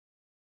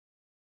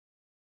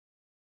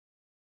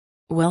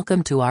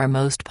Welcome to our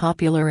most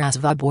popular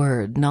ASVAB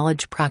word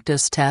knowledge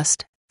practice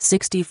test,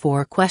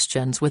 64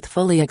 questions with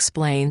fully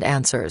explained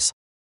answers.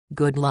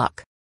 Good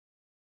luck.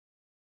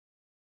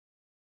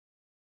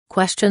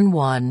 Question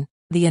 1.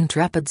 The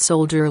intrepid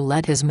soldier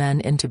led his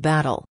men into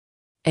battle.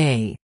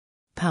 A.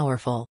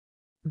 Powerful.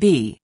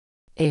 B.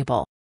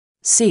 Able.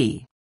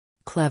 C.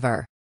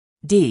 Clever.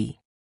 D.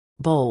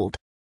 Bold.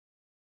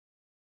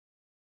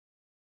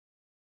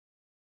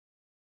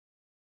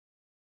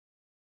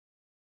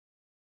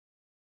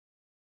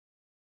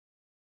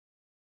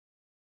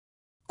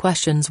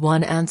 Questions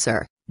 1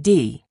 Answer,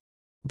 D.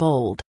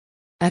 Bold.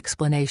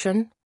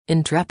 Explanation,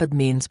 intrepid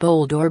means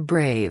bold or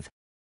brave.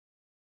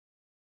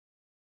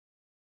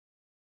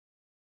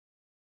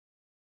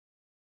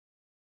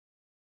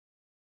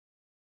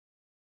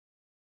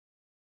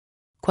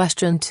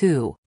 Question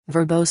 2,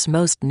 verbose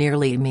most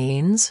nearly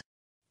means?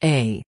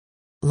 A.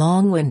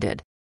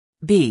 Long-winded.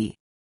 B.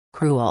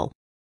 Cruel.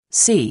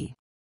 C.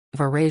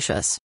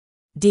 Voracious.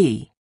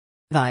 D.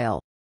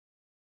 Vile.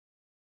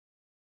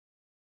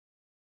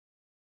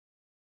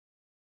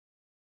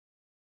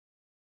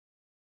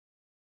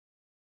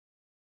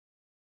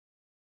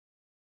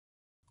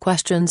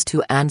 Questions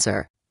to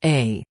answer.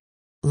 A.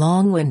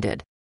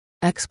 Long-winded.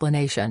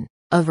 Explanation,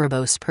 a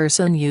verbose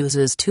person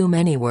uses too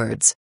many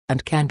words,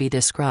 and can be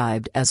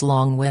described as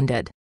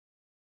long-winded.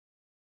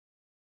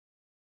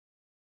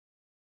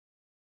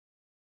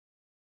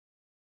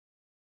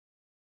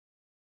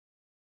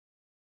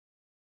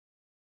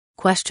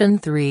 Question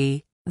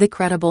 3. The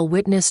credible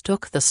witness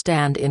took the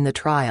stand in the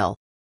trial.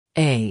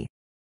 A.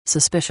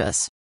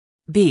 Suspicious.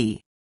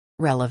 B.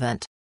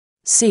 Relevant.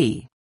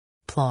 C.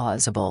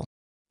 Plausible.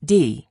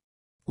 D.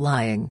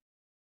 Lying.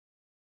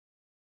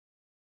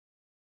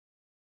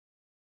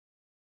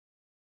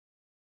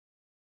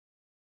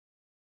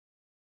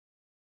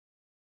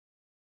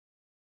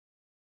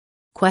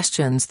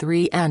 Questions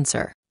 3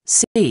 Answer,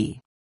 C.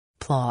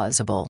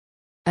 Plausible.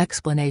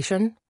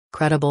 Explanation,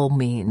 credible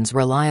means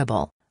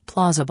reliable,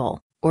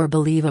 plausible, or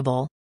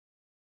believable.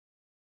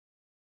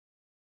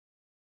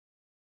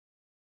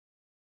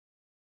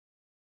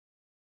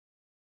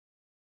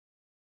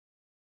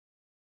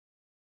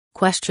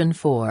 Question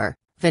 4.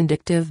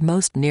 Vindictive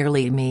most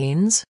nearly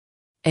means?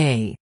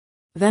 A.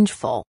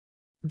 Vengeful.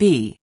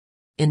 B.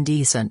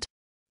 Indecent.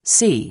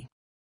 C.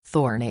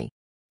 Thorny.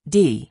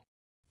 D.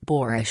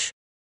 Boorish.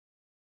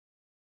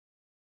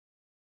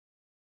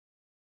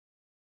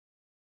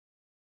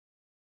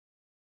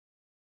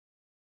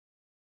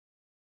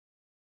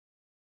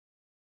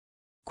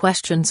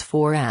 Questions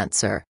 4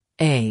 Answer,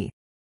 A.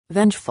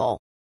 Vengeful.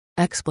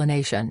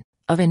 Explanation,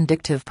 a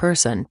vindictive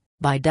person,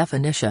 by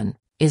definition,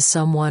 is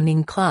someone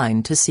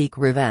inclined to seek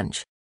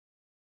revenge.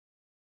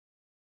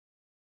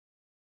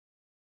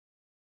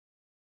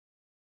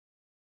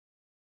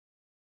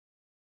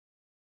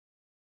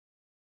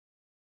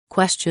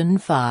 Question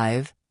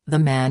 5. The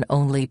man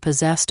only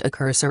possessed a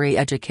cursory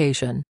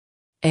education.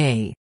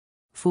 A.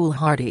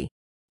 Foolhardy.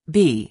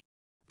 B.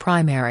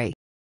 Primary.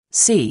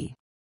 C.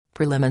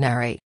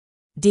 Preliminary.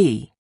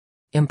 D.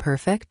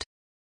 Imperfect.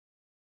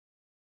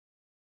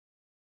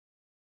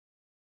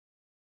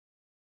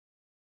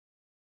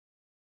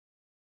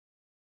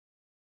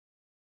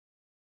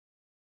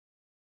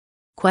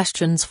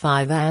 Questions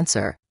 5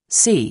 Answer,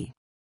 C.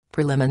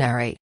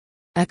 Preliminary.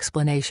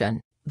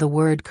 Explanation, the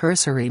word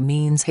cursory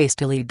means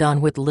hastily done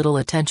with little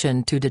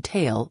attention to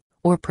detail,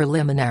 or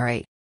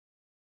preliminary.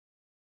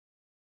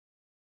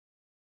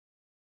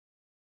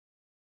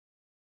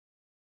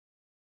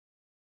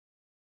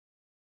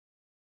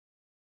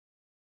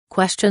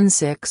 Question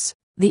 6.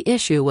 The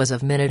issue was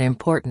of minute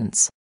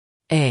importance.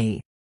 A.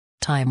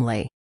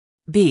 Timely.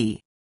 B.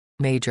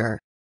 Major.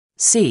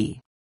 C.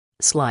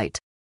 Slight.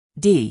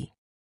 D.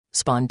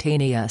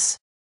 Spontaneous.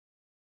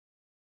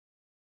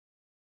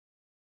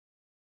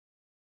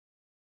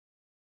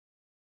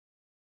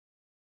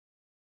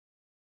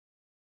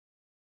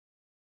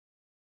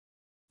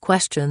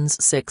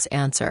 Questions 6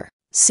 Answer,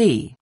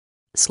 C.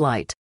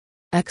 Slight.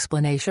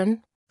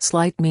 Explanation,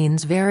 slight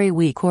means very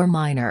weak or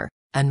minor,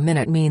 and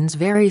minute means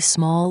very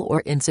small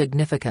or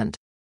insignificant.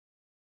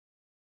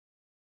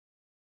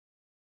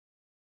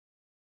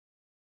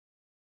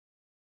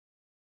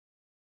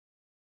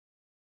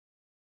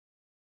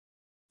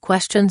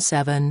 Question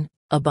 7.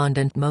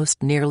 Abundant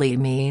most nearly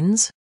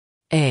means?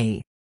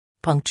 A.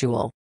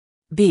 Punctual.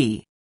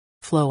 B.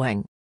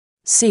 Flowing.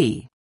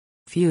 C.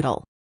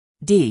 Futile.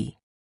 D.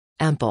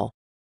 Ample.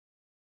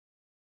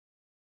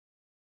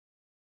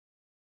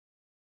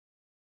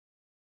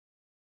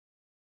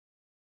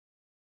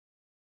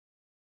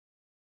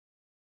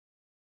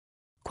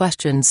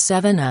 Question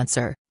 7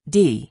 Answer,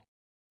 D.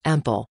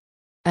 Ample.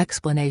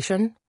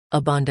 Explanation,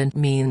 abundant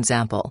means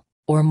ample,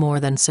 or more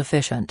than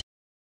sufficient.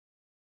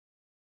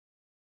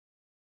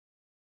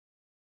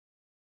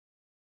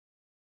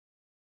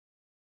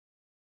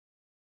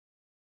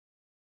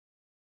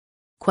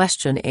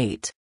 Question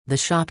 8. The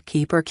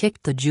shopkeeper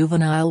kicked the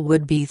juvenile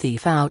would-be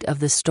thief out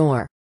of the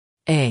store.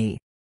 A.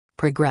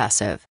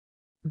 Progressive.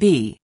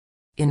 B.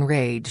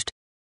 Enraged.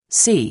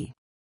 C.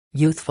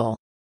 Youthful.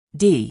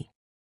 D.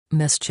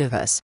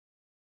 mischievous.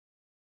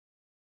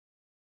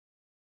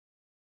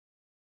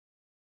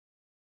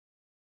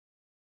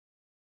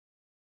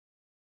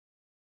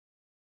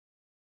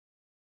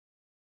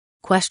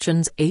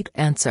 Questions 8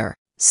 Answer,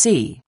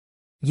 C.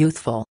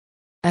 Youthful.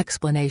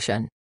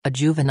 Explanation, a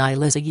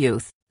juvenile is a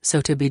youth,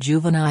 so to be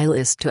juvenile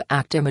is to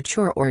act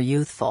immature or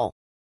youthful.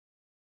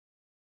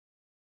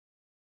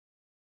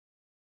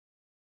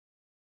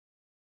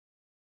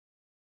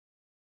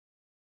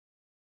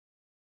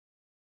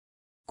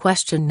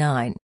 Question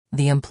 9.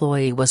 The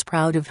employee was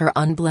proud of her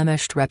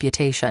unblemished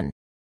reputation.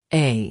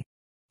 A.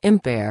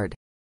 Impaired.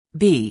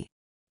 B.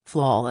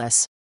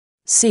 Flawless.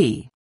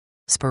 C.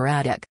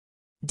 Sporadic.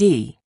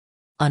 D.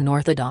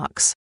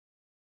 Unorthodox.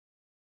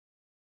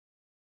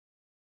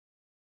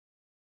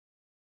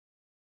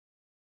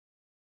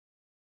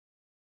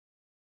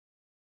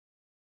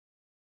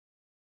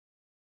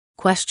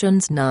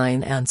 Questions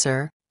 9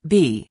 Answer,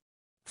 B.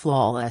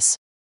 Flawless.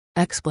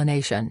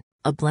 Explanation,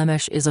 a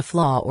blemish is a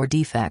flaw or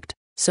defect,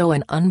 so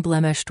an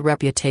unblemished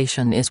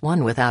reputation is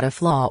one without a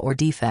flaw or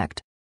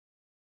defect.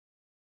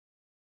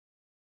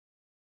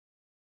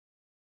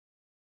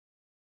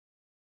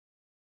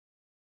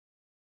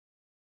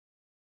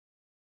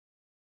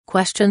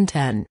 Question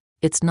 10.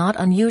 It's not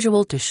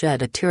unusual to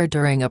shed a tear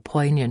during a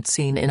poignant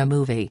scene in a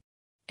movie.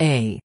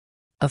 A.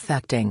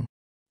 Affecting.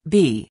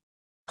 B.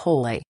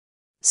 Holy.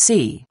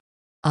 C.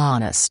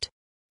 Honest.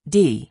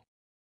 D.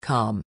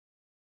 Calm.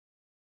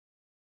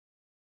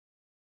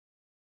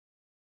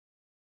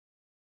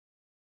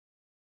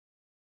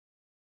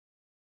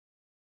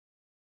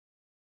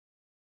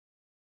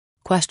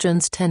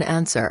 Questions 10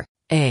 Answer,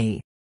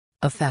 A.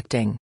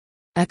 Affecting.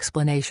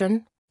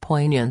 Explanation,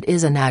 poignant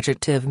is an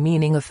adjective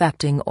meaning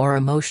affecting or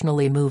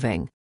emotionally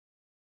moving.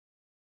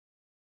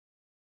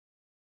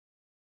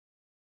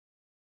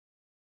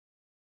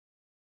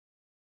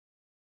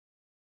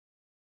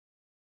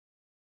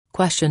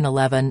 Question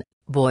 11,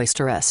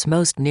 boisterous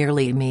most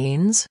nearly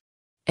means?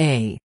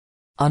 A.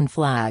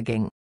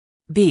 Unflagging.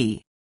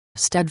 B.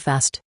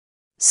 Steadfast.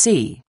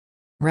 C.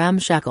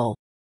 Ramshackle.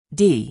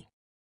 D.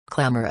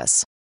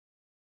 Clamorous.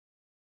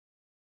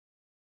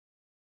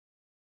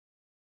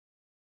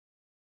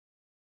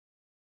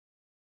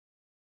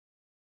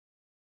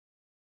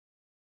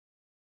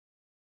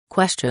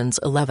 Questions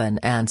 11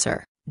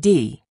 Answer,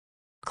 D.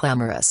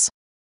 Clamorous.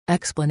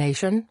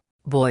 Explanation,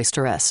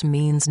 boisterous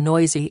means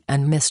noisy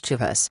and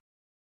mischievous.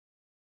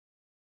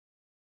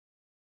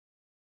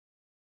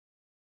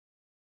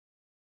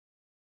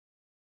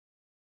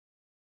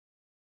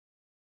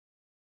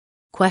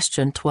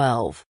 Question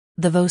 12.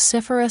 The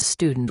vociferous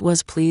student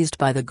was pleased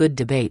by the good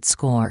debate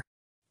score.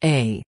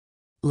 A.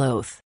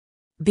 Loath.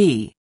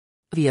 B.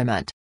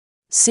 Vehement.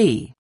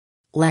 C.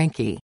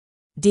 Lanky.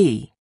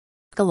 D.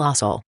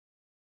 Colossal.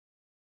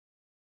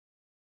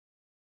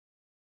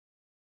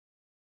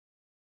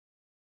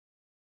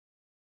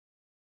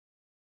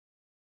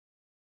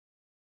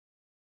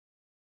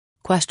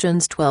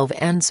 Questions 12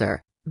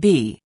 Answer,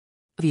 B.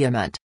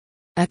 Vehement.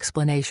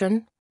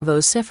 Explanation,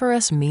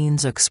 vociferous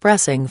means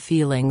expressing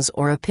feelings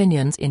or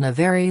opinions in a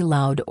very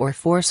loud or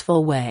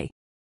forceful way.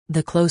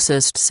 The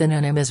closest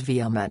synonym is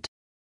vehement.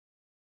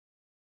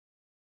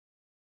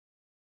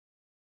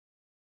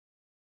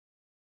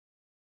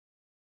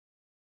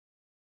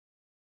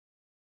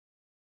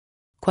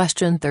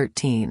 Question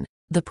 13.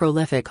 The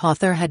prolific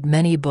author had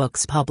many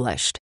books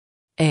published.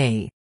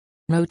 A.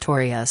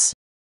 Notorious.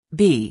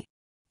 B.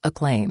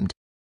 Acclaimed.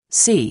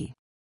 C.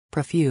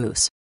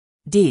 Profuse.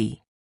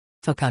 D.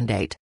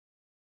 Fecundate.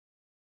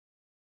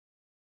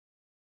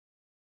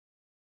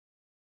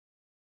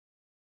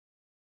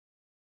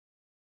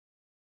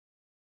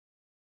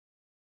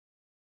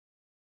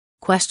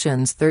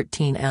 Questions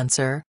 13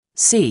 Answer,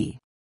 C.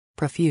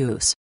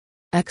 Profuse.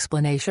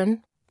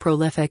 Explanation,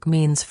 prolific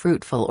means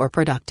fruitful or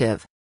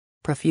productive.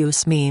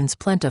 Profuse means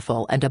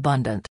plentiful and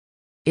abundant.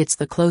 It's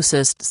the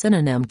closest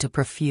synonym to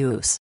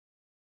profuse.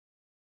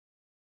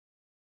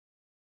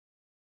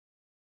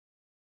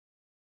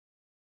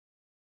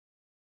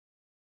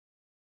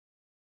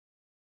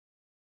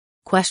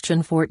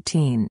 Question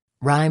 14.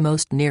 Rhyme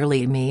most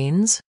nearly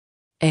means?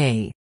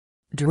 A.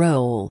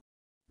 Droll.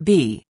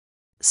 B.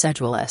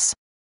 Sedulous.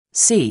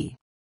 C.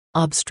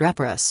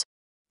 Obstreperous.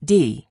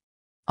 D.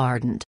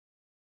 Ardent.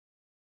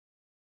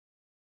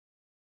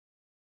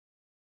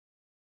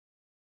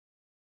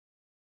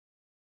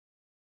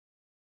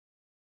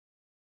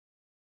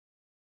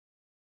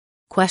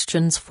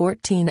 Questions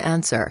 14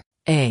 Answer,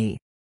 A.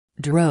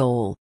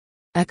 Droll.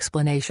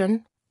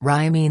 Explanation,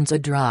 rhyme means a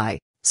dry,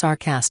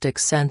 sarcastic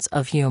sense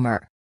of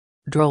humor.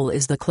 Droll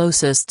is the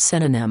closest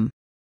synonym.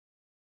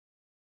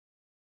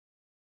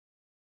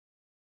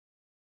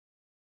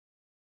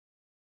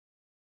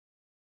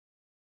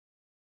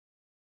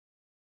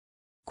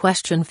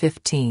 Question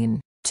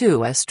 15.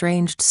 Two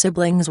estranged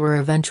siblings were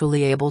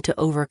eventually able to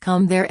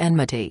overcome their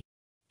enmity.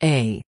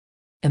 A.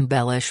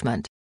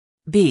 Embellishment.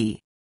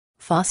 B.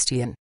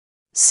 Fustian.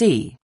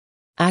 C.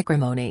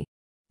 Acrimony.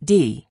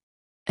 D.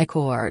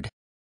 Accord.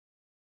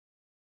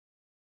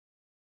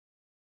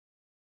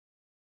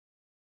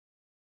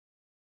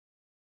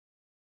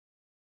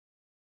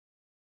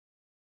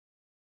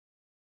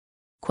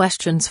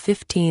 Questions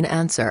 15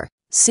 Answer,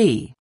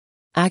 C.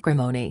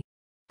 Acrimony.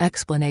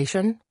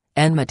 Explanation: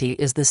 enmity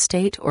is the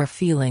state or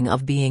feeling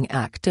of being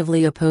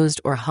actively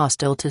opposed or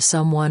hostile to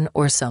someone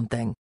or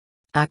something.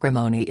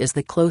 Acrimony is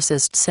the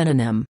closest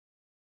synonym.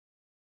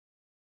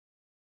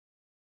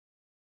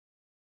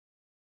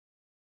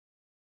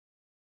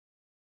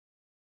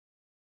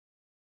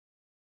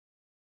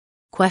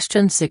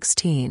 Question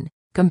 16.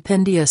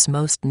 Compendious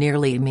most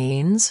nearly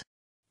means: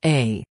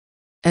 A.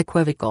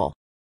 Equivocal.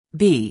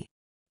 B.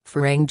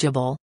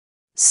 Frangible.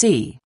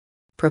 C.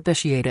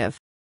 Propitiative.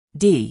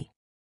 D.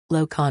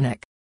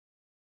 Laconic.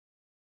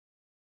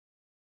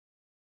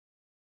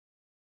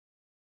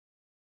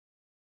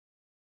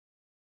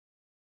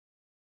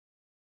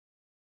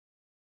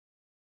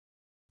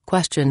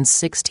 Questions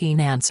 16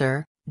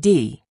 Answer,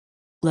 D.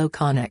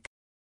 Laconic.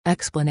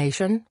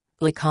 Explanation: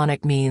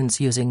 laconic means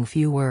using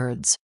few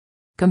words.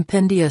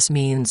 Compendious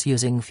means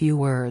using few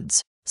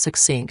words,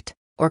 succinct,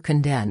 or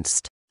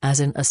condensed, as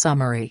in a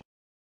summary.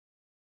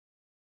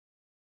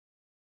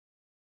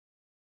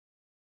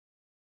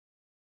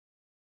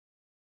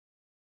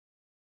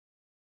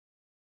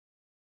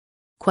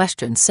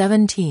 Question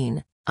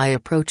 17. I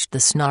approached the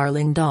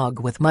snarling dog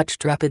with much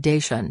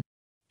trepidation.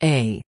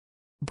 A.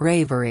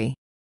 Bravery.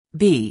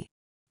 B.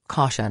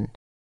 Caution.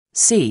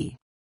 C.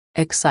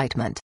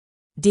 Excitement.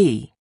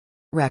 D.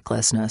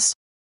 Recklessness.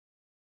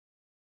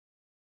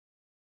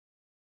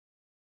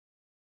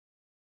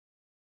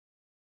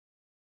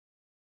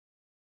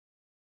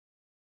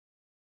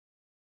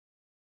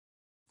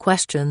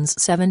 Questions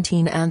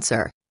 17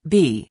 Answer,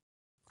 B.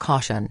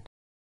 Caution.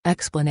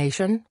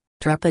 Explanation: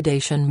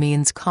 trepidation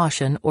means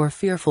caution or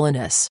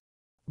fearfulness.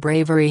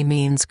 Bravery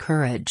means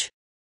courage.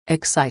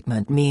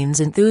 Excitement means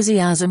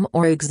enthusiasm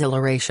or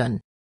exhilaration.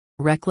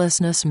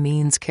 Recklessness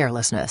means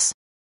carelessness.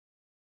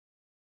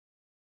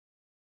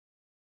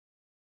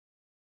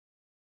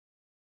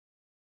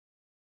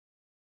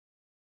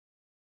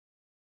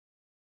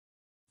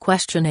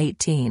 Question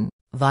 18.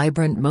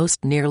 Vibrant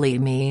most nearly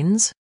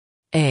means: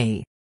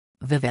 A.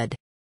 Vivid.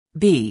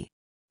 B.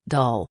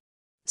 Dull.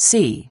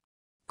 C.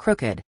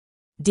 Crooked.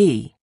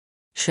 D.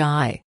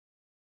 Shy.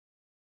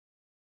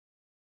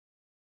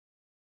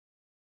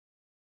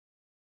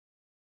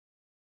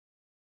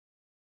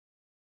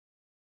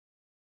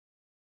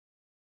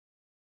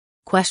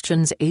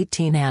 Questions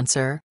 18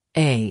 Answer,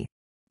 A.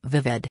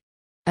 Vivid.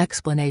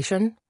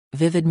 Explanation: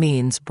 vivid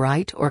means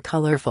bright or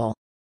colorful.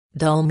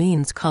 Dull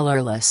means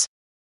colorless.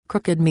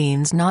 Crooked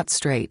means not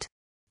straight.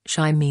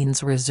 Shy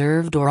means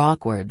reserved or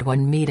awkward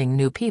when meeting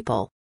new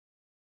people.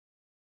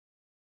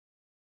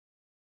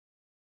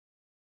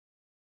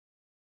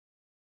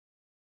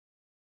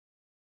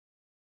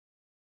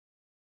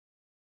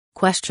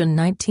 Question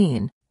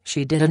 19.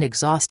 She did an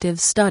exhaustive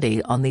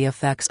study on the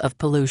effects of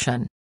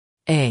pollution.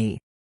 A.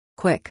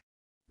 Quick.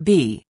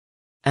 B.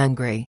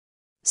 Angry.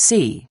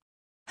 C.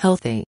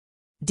 Healthy.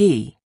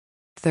 D.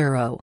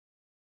 Thorough.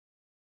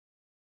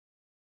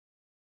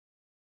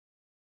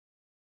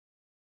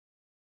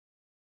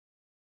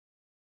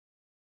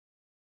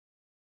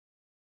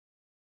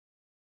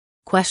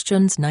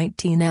 Questions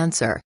 19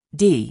 Answer,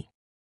 D.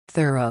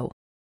 Thorough.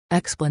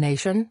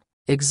 Explanation: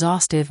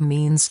 exhaustive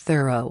means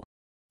thorough.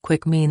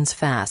 Quick means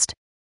fast.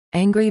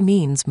 Angry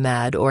means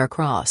mad or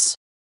cross.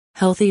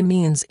 Healthy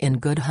means in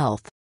good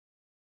health.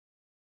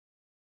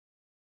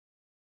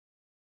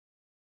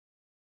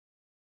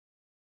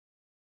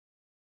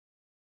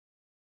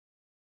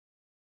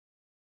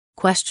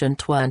 Question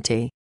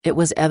 20. It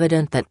was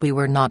evident that we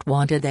were not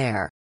wanted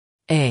there.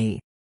 A.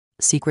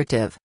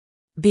 Secretive.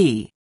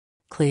 B.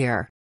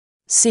 Clear.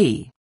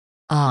 C.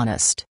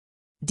 Honest.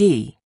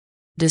 D.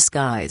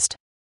 Disguised.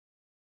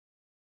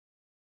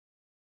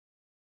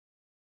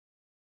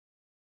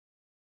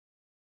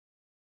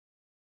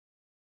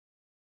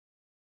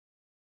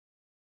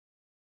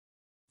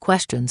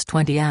 Questions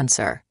 20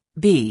 Answer,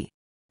 B.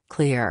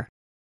 Clear.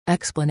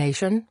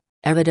 Explanation: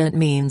 evident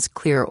means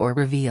clear or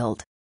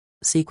revealed.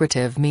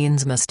 Secretive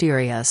means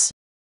mysterious.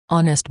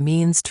 Honest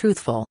means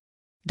truthful.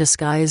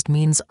 Disguised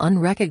means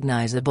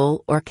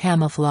unrecognizable or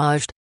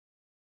camouflaged.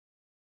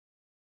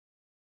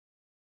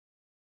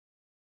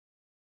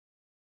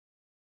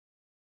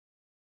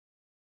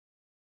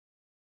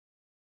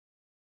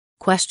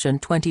 Question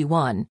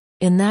 21.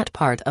 In that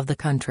part of the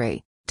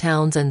country,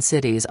 towns and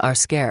cities are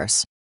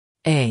scarce.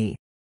 A.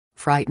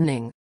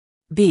 Frightening.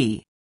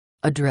 B.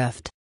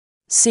 Adrift.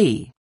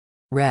 C.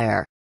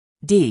 Rare.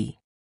 D.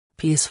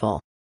 Peaceful.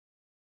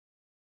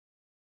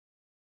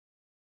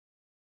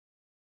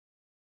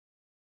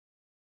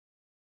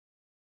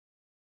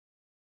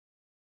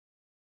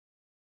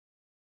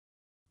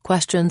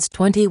 Questions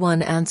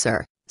 21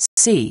 Answer,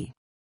 C.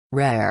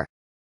 Rare.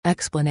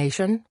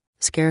 Explanation: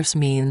 scarce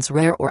means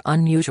rare or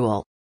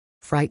unusual.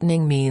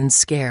 Frightening means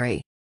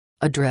scary.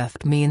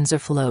 Adrift means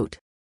afloat.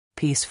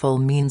 Peaceful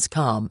means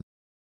calm.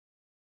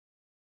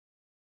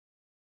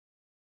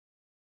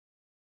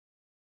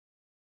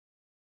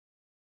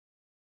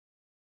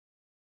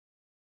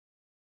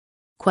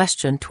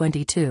 Question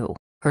 22.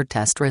 Her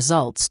test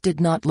results did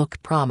not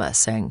look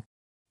promising.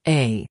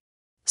 A.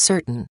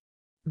 Certain.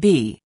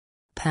 B.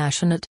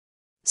 Passionate.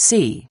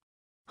 C.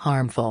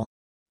 Harmful.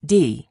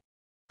 D.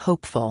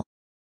 Hopeful.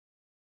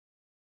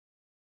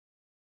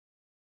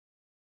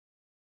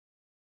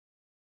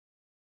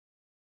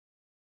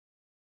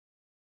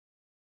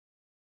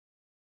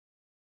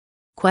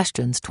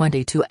 Questions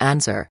 22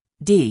 answer,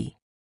 D.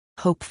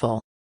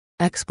 Hopeful.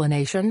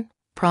 Explanation: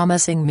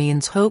 promising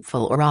means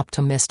hopeful or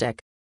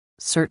optimistic.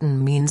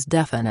 Certain means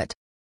definite.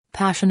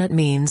 Passionate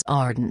means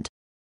ardent.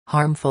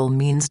 Harmful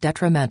means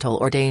detrimental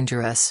or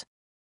dangerous.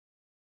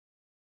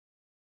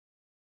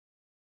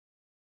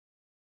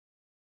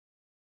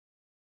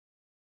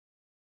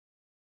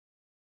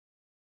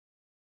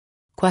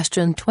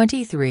 Question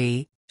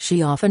 23,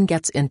 she often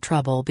gets in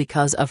trouble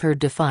because of her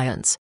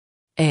defiance.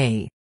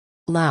 A.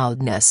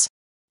 Loudness.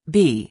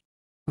 B.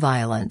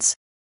 Violence.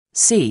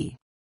 C.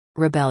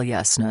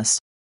 Rebelliousness.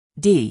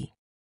 D.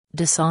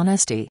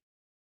 Dishonesty.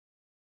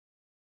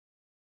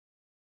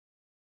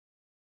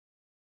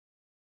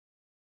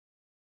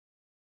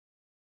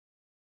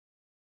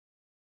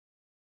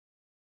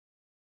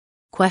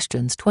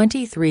 Questions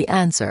 23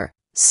 answer,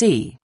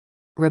 C.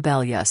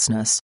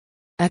 Rebelliousness.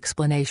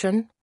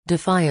 Explanation: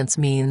 defiance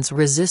means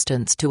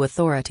resistance to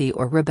authority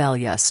or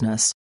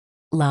rebelliousness.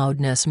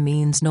 Loudness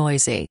means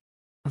noisy.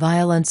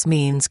 Violence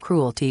means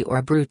cruelty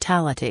or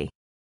brutality.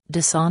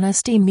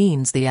 Dishonesty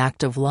means the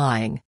act of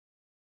lying.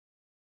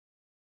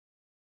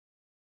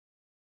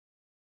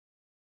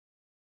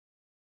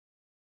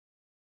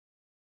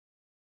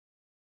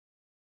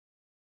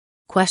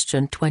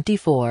 Question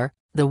 24,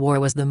 the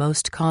war was the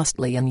most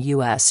costly in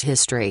U.S.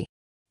 history.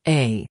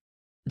 A.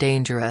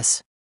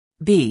 Dangerous.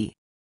 B.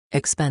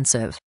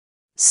 Expensive.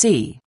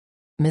 C.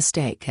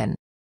 Mistaken.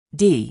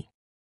 D.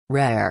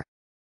 Rare.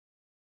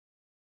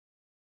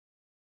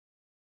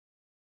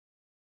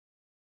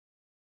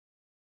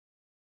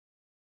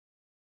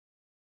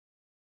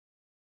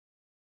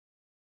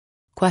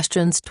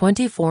 Questions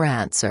 24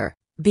 answer,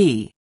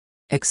 B.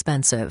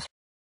 Expensive.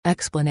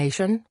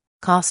 Explanation: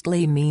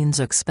 costly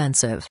means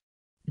expensive.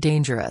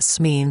 Dangerous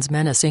means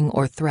menacing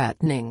or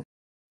threatening.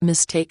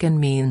 Mistaken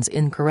means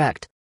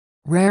incorrect.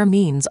 Rare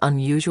means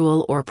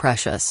unusual or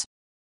precious.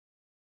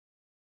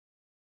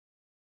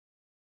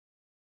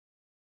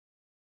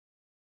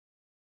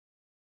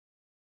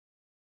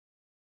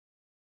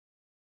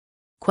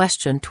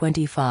 Question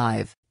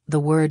 25, the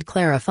word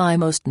clarify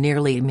most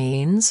nearly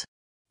means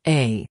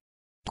A.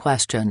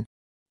 Question.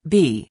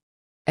 B.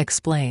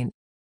 Explain.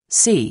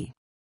 C.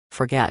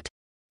 Forget.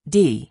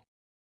 D.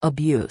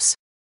 Abuse.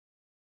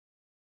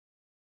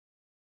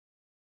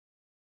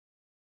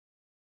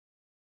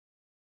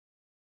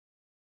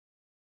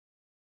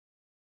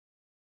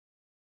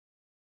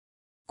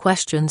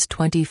 Questions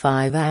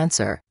 25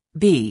 answer,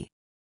 B.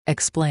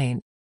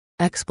 Explain.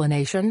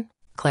 Explanation: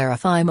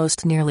 clarify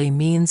most nearly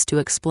means to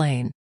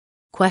explain.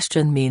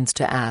 Question means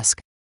to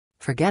ask.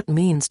 Forget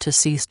means to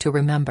cease to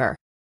remember.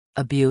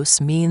 Abuse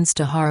means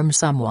to harm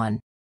someone.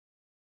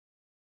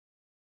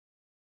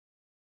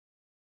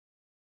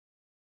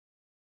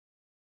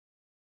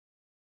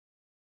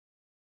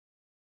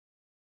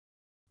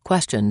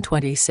 Question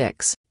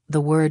 26,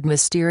 the word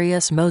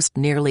mysterious most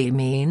nearly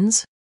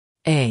means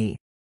A.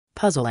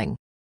 Puzzling.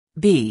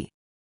 B.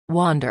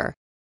 Wander.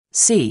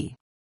 C.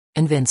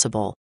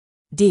 Invincible.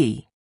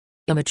 D.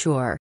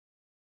 Immature.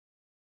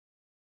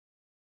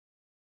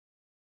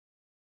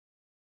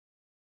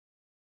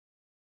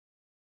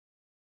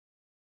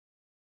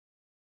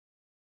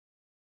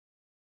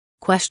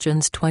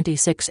 Questions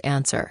 26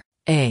 answer,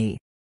 A.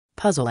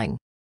 Puzzling.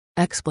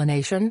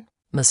 Explanation: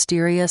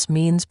 mysterious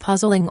means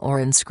puzzling or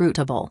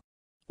inscrutable.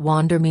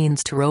 Wander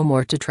means to roam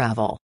or to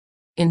travel.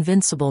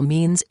 Invincible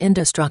means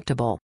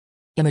indestructible.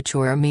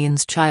 Immature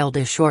means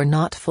childish or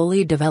not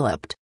fully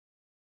developed.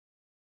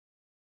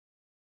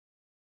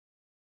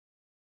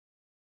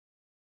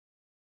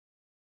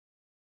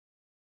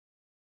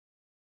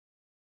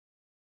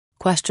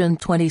 Question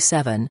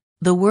 27,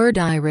 the word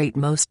irate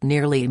most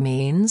nearly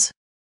means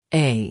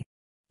A.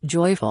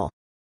 Joyful.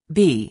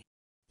 B.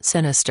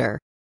 Sinister.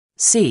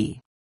 C.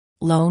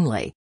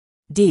 Lonely.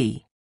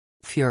 D.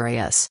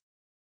 Furious.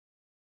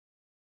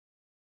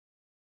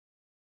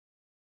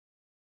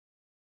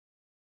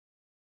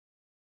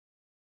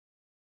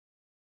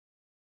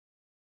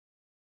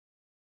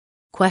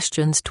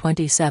 Questions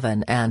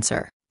 27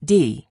 answer,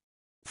 D.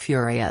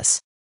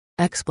 Furious.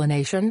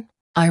 Explanation: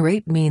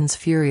 irate means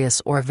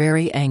furious or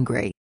very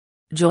angry.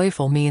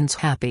 Joyful means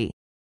happy.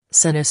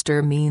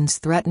 Sinister means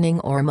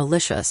threatening or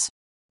malicious.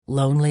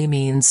 Lonely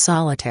means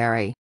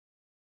solitary.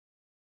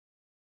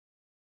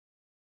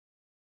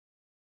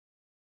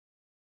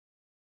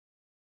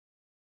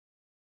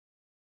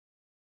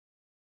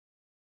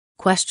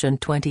 Question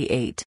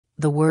 28,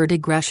 the word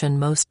aggression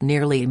most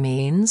nearly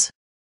means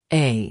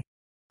A.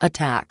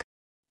 Attack.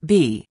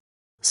 B.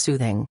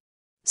 Soothing.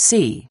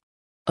 C.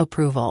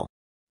 Approval.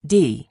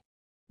 D.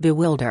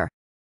 Bewilder.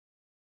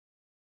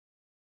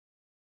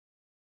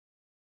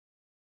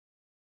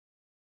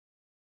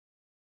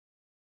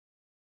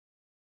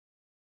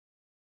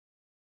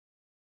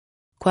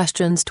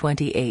 Questions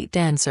 28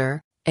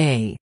 answer,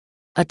 A.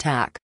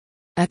 Attack.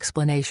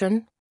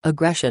 Explanation: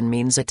 aggression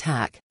means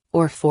attack,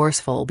 or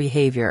forceful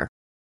behavior.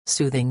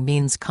 Soothing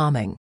means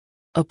calming.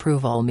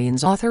 Approval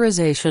means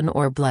authorization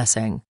or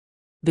blessing.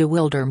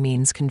 Bewilder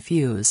means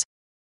confuse.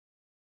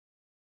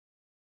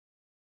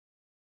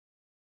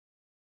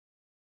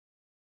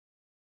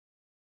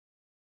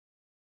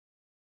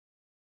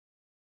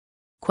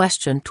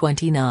 Question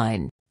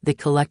 29. The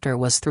collector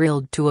was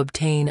thrilled to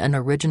obtain an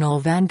original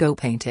Van Gogh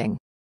painting.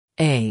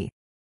 A.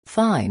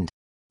 Find.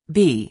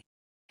 B.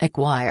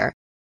 Acquire.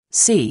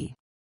 C.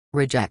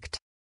 Reject.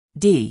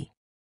 D.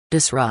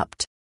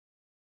 Disrupt.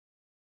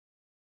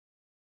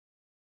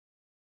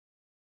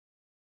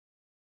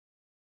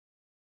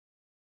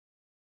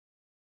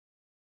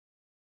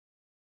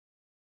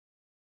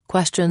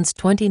 Questions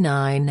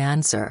 29.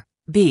 Answer: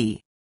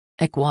 B.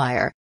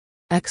 Acquire.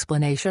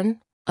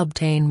 Explanation: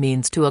 obtain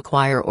means to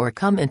acquire or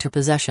come into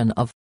possession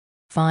of.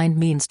 Find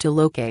means to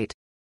locate.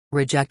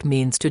 Reject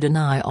means to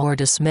deny or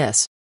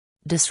dismiss.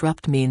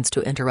 Disrupt means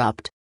to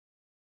interrupt.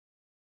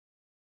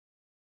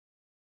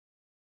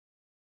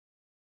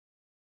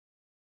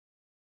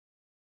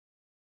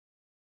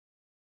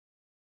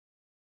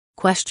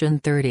 Question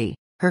 30.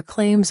 Her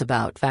claims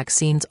about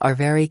vaccines are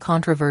very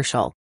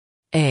controversial.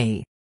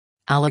 A.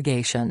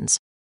 Allegations.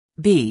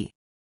 B.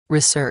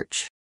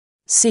 Research.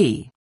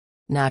 C.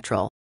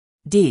 Natural.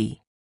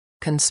 D.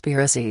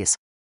 Conspiracies.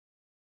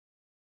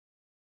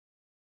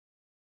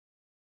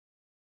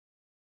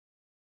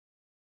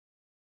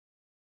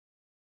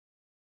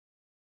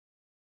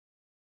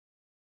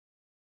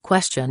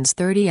 Questions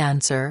 30.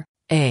 Answer: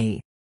 A.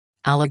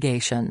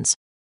 Allegations.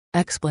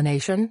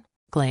 Explanation: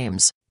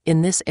 claims,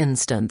 in this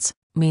instance,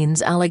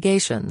 means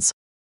allegations.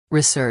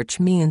 Research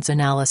means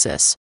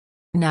analysis.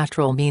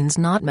 Natural means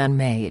not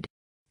man-made.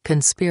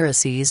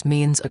 Conspiracies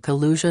means a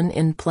collusion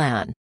in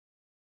plan.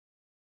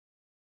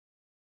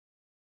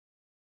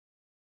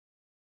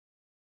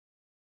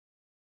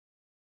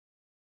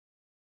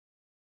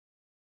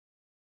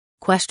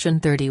 Question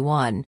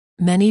 31.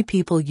 Many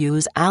people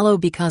use aloe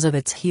because of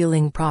its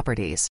healing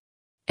properties.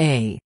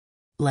 A.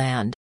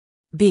 Land.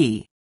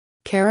 B.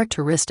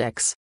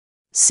 Characteristics.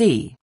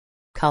 C.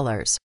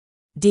 Colors.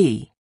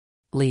 D.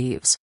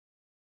 Leaves.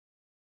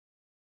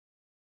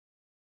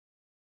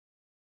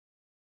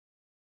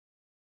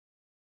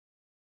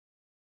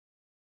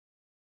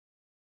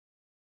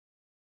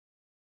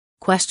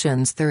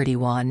 Questions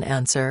 31.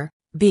 Answer: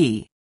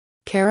 B.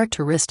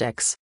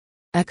 Characteristics.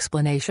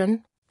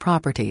 Explanation: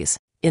 properties,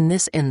 in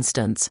this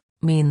instance,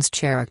 means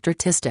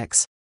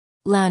characteristics.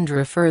 Land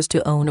refers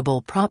to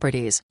ownable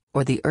properties,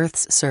 or the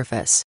Earth's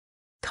surface.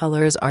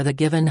 Colors are the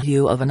given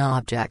hue of an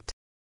object.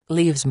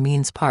 Leaves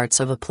means parts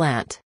of a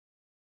plant.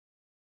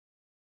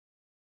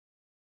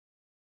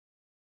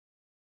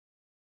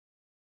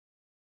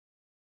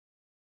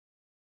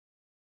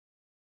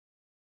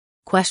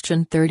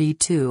 Question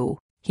 32.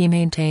 He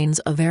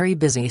maintains a very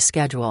busy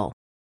schedule.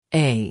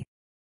 A.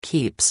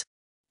 Keeps.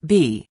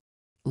 B.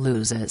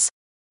 Loses.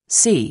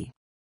 C.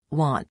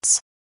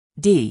 Wants.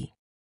 D.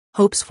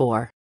 Hopes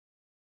for.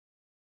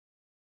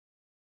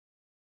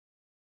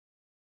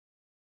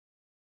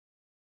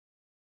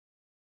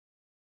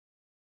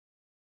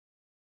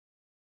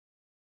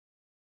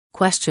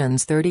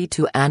 Questions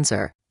 32.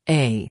 Answer: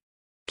 A.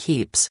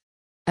 Keeps.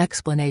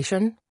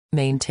 Explanation: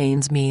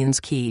 maintains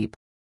means keep.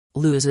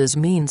 Loses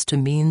means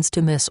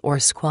to miss or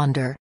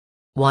squander.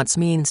 Wants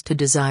means to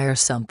desire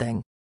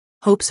something.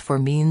 Hopes for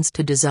means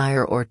to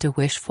desire or to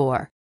wish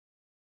for.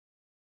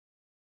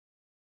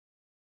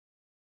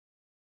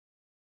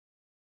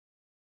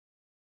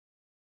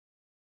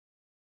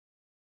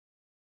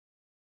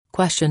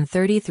 Question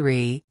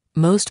 33.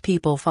 Most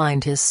people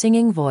find his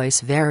singing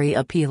voice very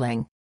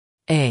appealing.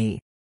 A.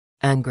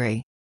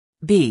 Angry.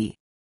 B.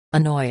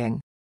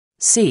 Annoying.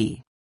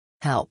 C.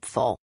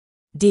 Helpful.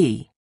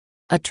 D.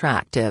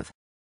 Attractive.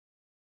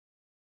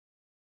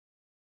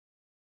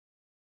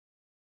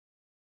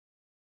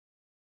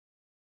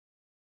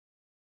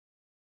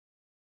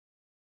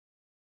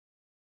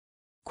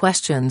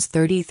 Questions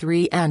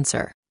 33.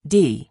 Answer: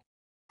 D.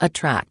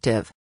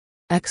 Attractive.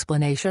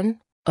 Explanation: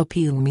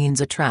 appeal means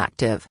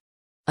attractive.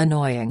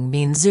 Annoying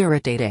means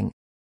irritating.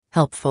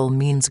 Helpful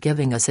means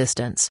giving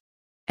assistance.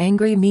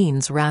 Angry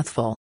means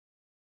wrathful.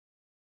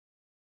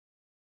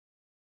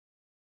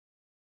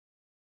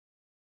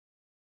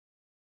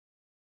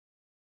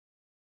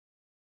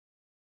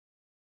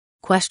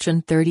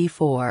 Question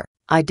 34.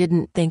 I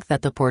didn't think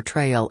that the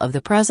portrayal of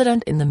the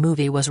president in the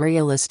movie was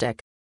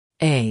realistic.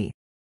 A.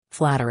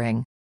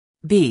 Flattering.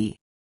 B.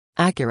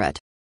 Accurate.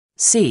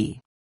 C.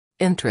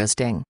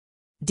 Interesting.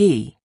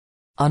 D.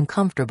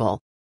 Uncomfortable.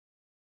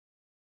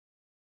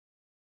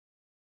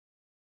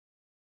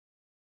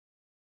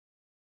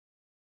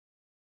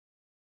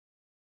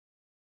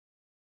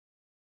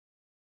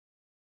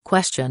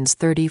 Questions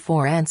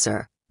 34.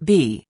 Answer: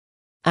 B.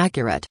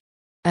 Accurate.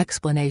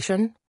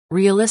 Explanation: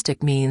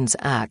 realistic means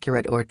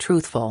accurate or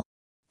truthful.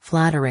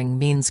 Flattering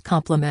means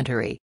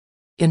complimentary.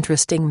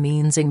 Interesting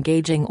means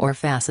engaging or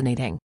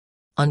fascinating.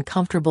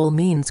 Uncomfortable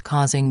means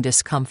causing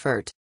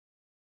discomfort.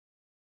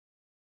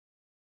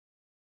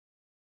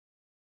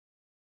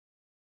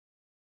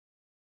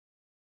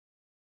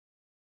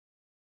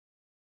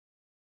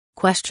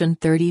 Question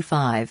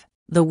 35.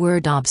 The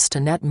word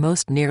obstinate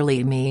most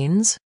nearly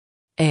means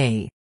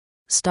A.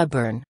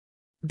 Stubborn.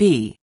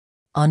 B.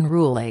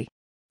 Unruly.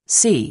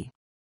 C.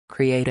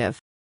 Creative.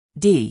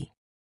 D.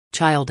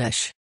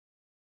 Childish.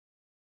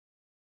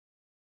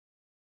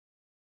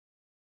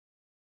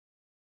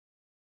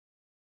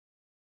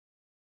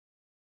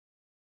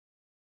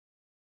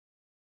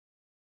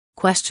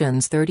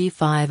 Questions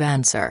 35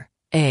 Answer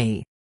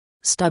A.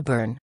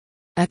 Stubborn.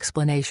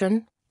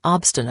 Explanation: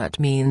 obstinate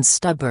means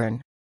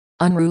stubborn.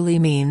 Unruly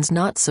means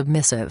not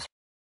submissive.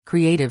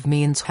 Creative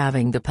means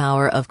having the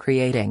power of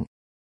creating.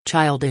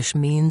 Childish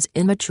means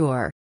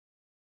immature.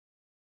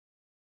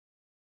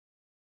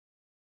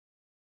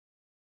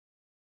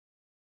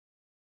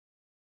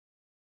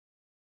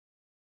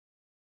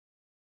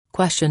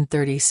 Question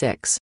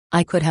 36.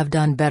 I could have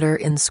done better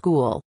in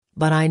school,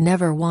 but I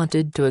never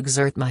wanted to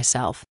exert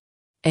myself.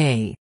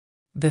 A.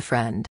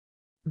 Befriend.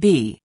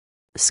 B.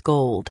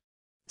 Scold.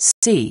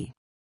 C.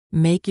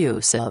 Make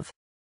use of.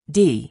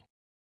 D.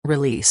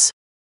 Release.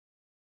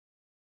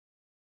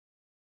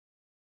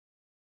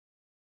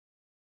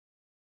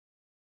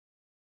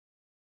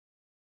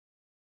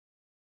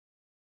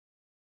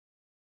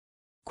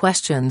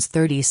 Questions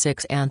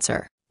 36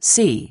 Answer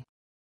C.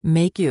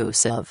 Make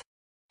use of.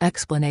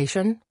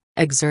 Explanation: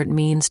 exert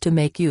means to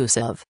make use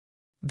of.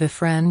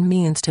 Befriend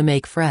means to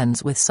make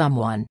friends with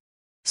someone.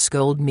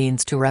 Scold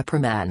means to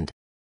reprimand.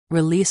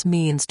 Release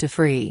means to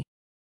free.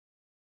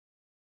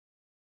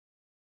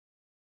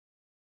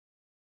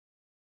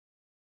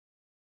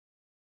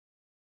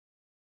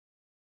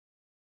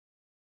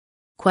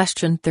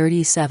 Question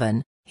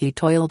 37. He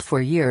toiled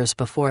for years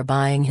before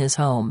buying his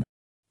home.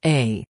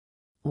 A.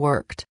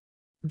 Worked.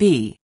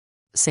 B.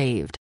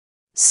 Saved.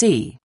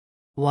 C.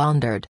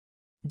 Wandered.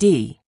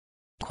 D.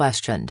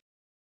 Questioned.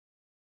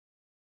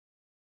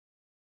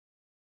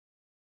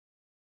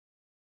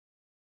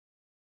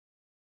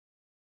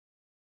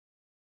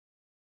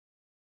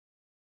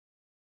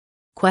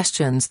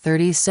 Questions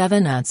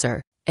 37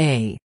 Answer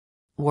A.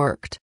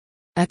 Worked.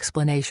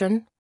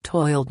 Explanation: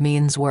 toiled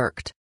means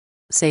worked.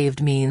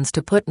 Saved means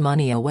to put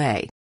money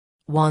away.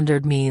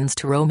 Wandered means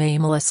to roam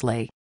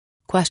aimlessly.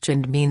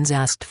 Questioned means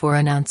asked for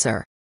an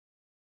answer.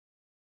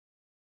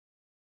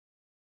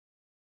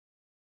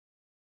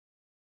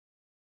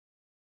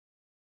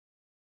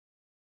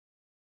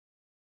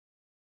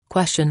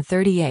 Question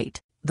 38.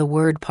 The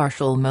word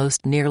partial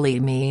most nearly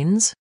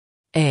means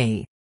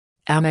A.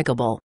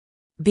 Amicable.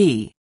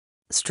 B.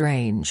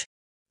 Strange.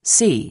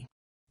 C.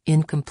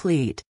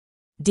 Incomplete.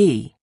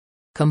 D.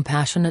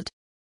 Compassionate.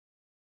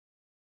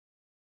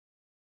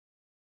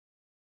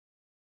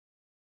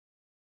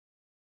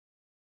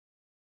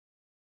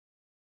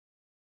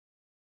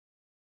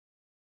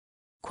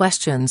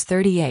 Questions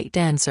 38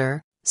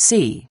 Answer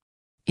C.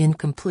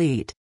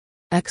 Incomplete.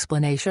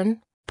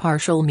 Explanation: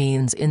 partial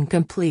means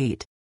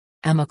incomplete.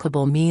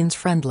 Amicable means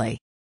friendly.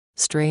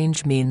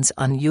 Strange means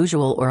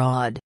unusual or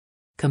odd.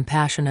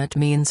 Compassionate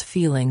means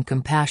feeling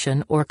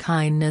compassion or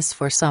kindness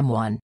for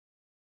someone.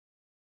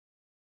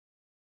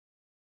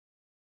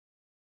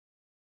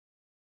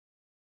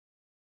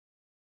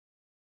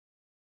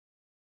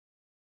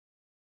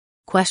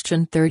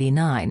 Question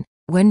 39.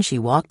 When she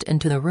walked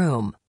into the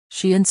room,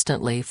 she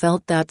instantly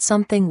felt that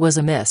something was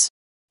amiss.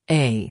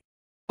 A.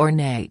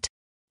 Ornate.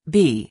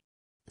 B.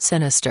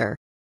 Sinister.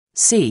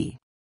 C.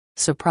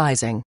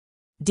 Surprising.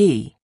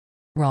 D.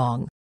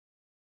 Wrong.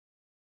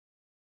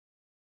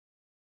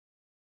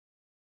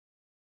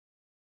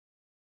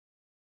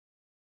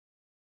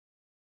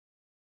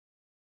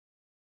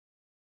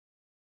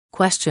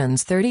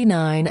 Questions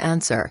 39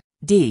 Answer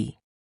D.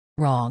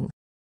 Wrong.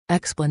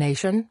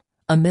 Explanation: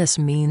 amiss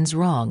means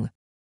wrong.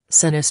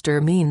 Sinister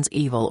means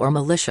evil or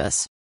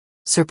malicious.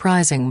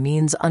 Surprising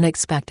means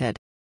unexpected.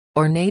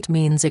 Ornate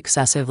means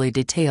excessively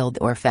detailed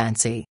or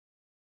fancy.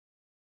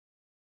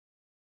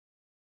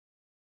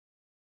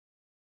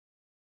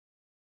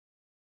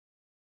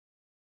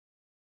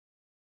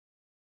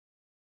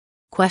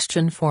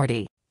 Question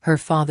 40. Her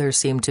father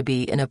seemed to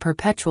be in a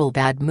perpetual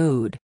bad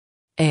mood.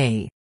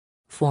 A.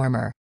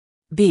 Former.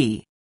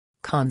 B.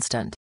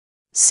 Constant.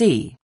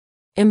 C.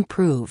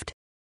 Improved.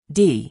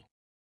 D.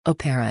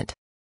 Apparent.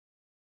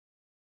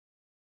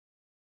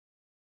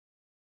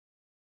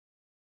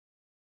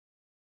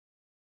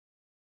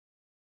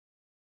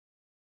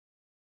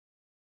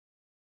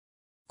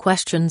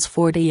 Questions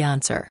 40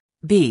 Answer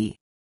B.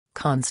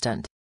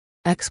 Constant.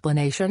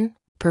 Explanation: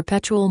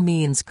 perpetual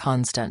means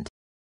constant.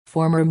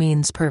 Former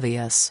means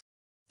pervious.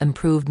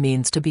 Improved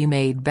means to be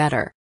made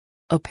better.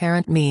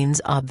 Apparent means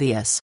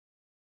obvious.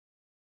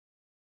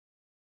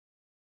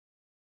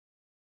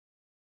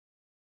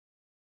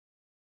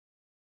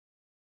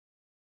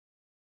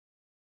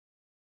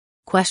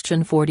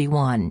 Question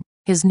 41.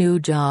 His new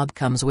job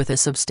comes with a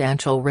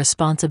substantial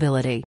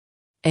responsibility.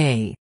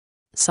 A.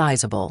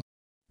 Sizable.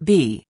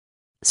 B.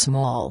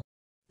 Small.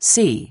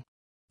 C.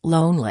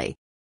 Lonely.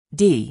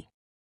 D.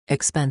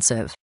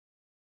 Expensive.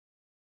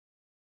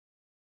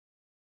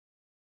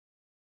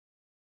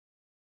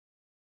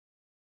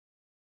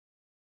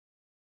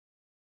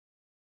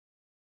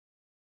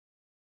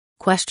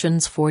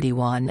 Questions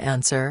 41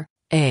 Answer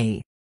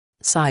A.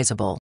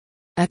 Sizable.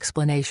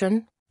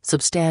 Explanation: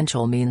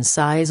 substantial means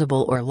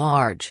sizable or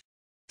large.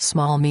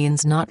 Small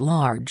means not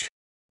large.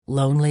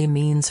 Lonely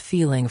means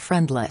feeling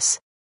friendless.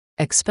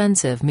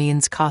 Expensive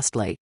means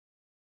costly.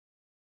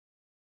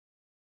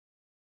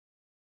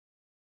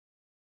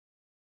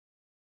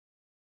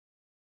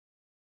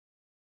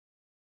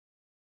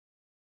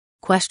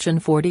 Question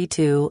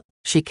 42.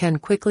 She can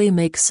quickly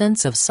make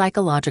sense of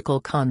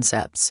psychological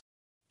concepts.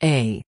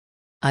 A.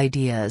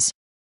 Ideas.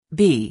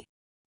 B.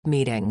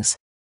 Meetings.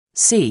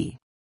 C.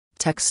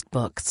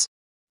 Textbooks.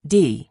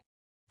 D.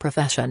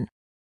 Profession.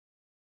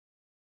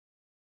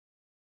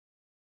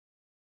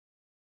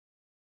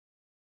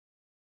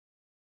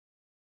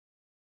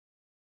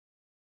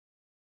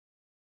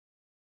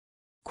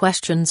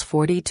 Questions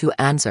 42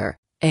 Answer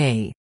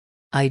A.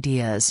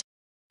 Ideas.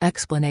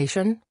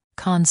 Explanation: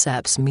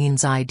 concepts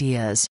means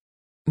ideas.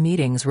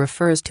 Meetings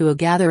refers to a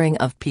gathering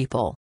of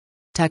people.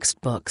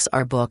 Textbooks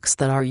are books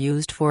that are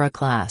used for a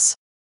class.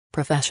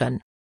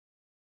 Profession.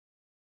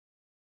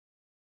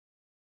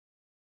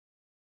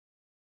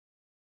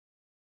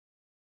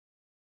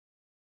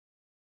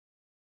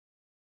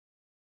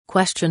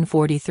 Question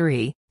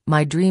 43.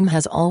 My dream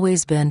has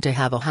always been to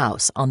have a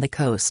house on the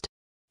coast.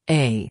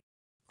 A.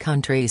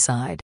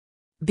 Countryside.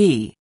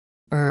 B.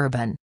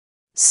 Urban.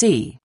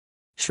 C.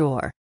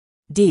 Shore.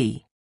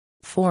 D.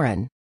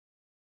 Foreign.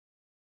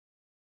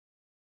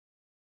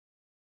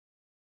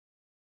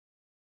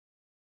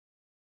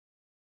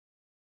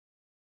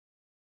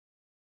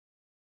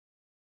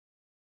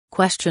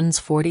 Questions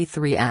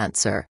 43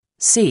 Answer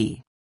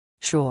C.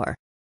 Shore.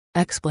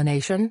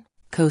 Explanation: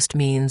 coast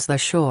means the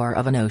shore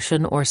of an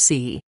ocean or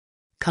sea.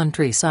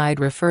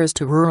 Countryside refers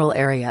to rural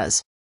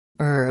areas.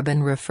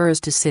 Urban refers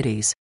to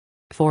cities.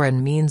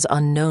 Foreign means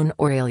unknown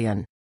or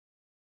alien.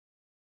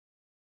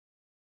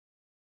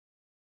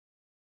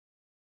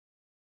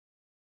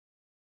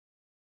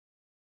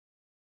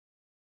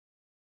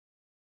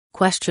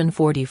 Question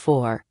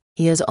 44.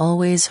 He is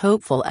always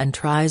hopeful and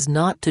tries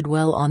not to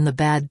dwell on the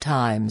bad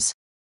times.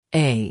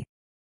 A.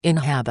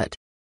 Inhabit.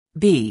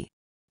 B.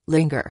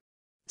 Linger.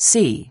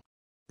 C.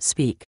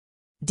 Speak.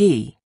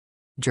 D.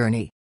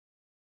 Journey.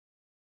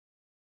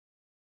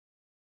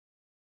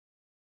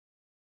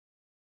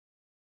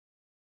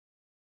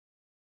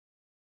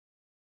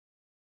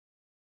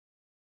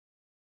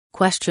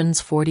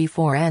 Questions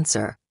 44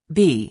 Answer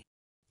B.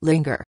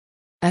 Linger.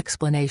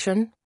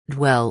 Explanation: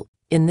 dwell,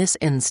 in this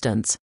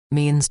instance,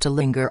 means to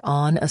linger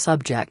on a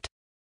subject.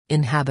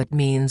 Inhabit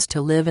means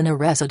to live in a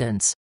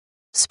residence.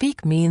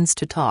 Speak means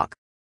to talk.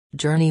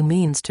 Journey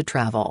means to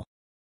travel.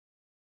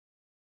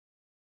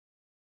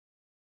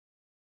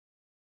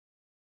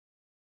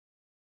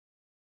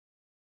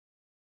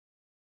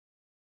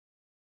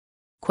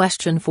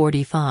 Question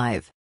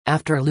 45.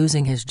 After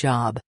losing his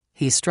job,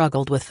 he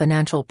struggled with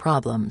financial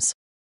problems.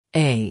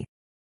 A.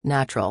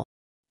 Natural.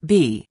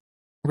 B.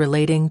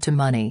 Relating to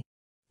money.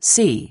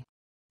 C.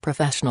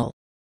 Professional.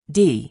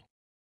 D.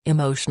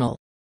 Emotional.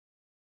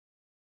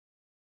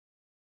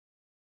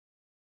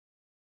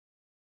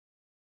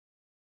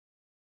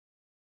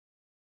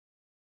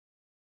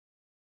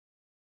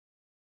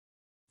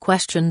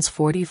 Questions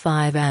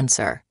 45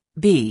 Answer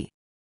B.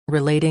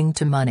 Relating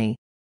to money.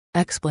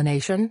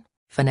 Explanation: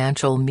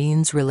 financial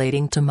means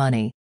relating to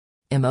money.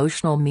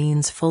 Emotional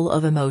means full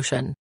of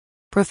emotion.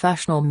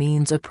 Professional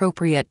means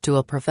appropriate to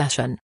a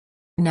profession.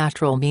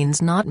 Natural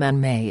means not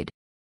man-made.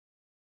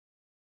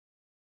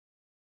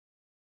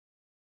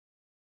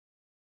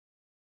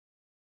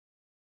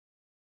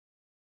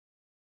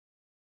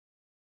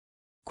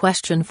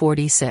 Question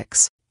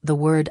 46. The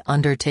word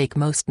undertake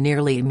most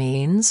nearly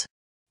means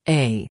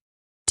A.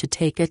 To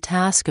take a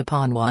task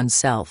upon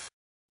oneself.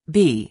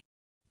 B.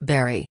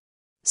 Bury.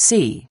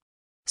 C.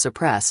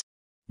 Suppress.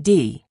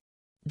 D.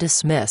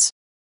 Dismiss.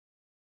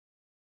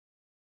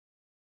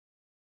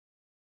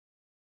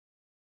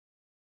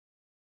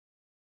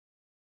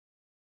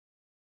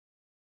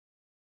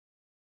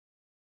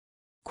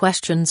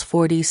 Questions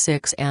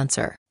 46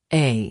 Answer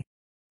A.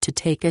 To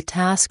take a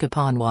task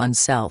upon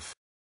oneself.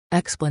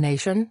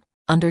 Explanation: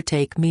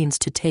 undertake means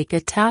to take a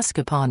task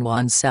upon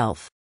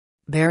oneself.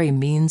 Bury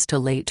means to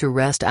lay to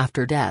rest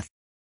after death.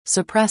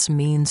 Suppress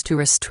means to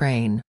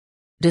restrain.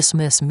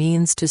 Dismiss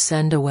means to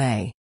send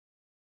away.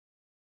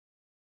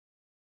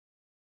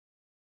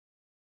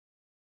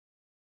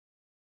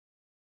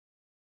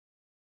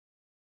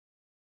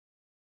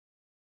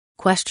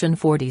 Question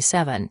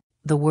 47.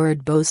 The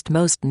word boast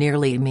most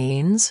nearly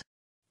means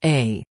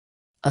A.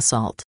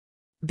 Assault.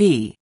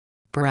 B.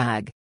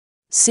 Brag.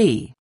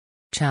 C.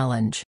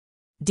 Challenge.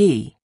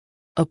 D.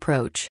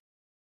 Approach.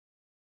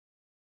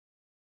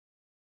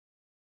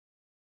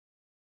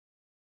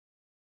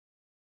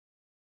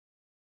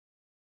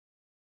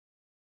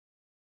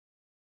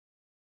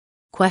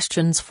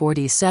 Questions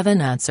 47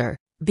 Answer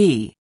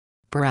B.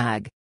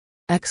 Brag.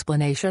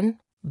 Explanation: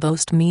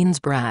 boast means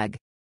brag.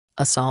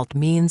 Assault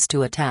means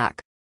to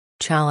attack.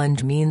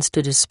 Challenge means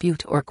to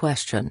dispute or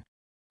question.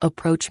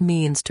 Approach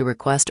means to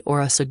request or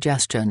a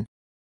suggestion.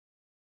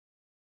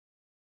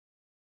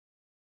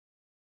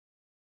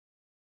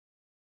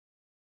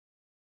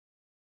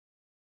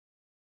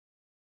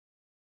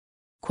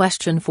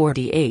 Question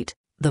 48.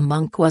 The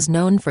monk was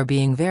known for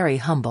being very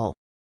humble.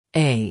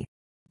 A.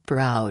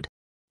 Proud.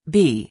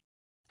 B.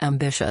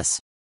 Ambitious.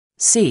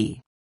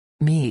 C.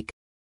 Meek.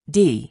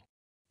 D.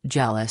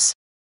 Jealous.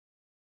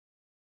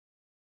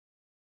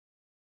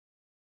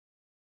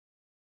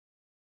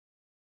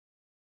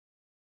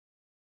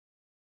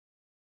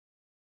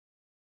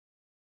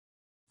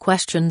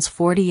 Questions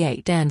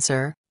 48.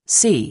 Answer: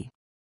 C.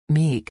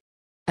 Meek.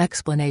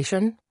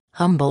 Explanation: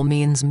 humble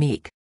means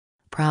meek.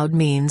 Proud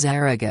means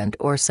arrogant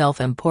or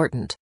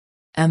self-important.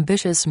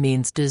 Ambitious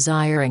means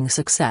desiring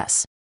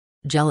success.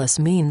 Jealous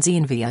means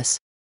envious.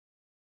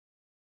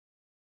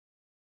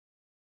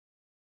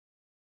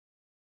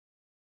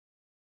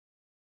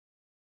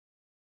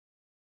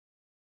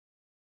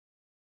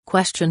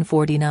 Question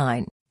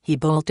 49. He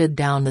bolted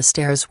down the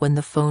stairs when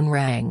the phone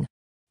rang.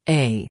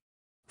 A.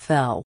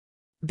 Fell.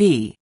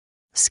 B.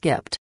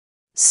 Skipped.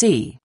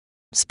 C.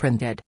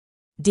 Sprinted.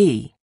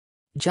 D.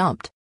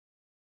 Jumped.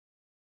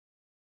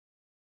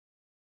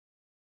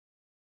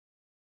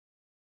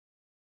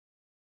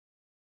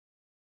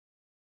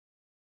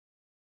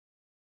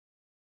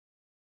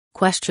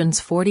 Questions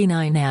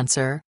 49.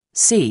 Answer: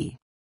 C.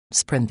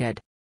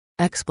 Sprinted.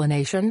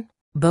 Explanation: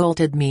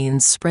 bolted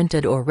means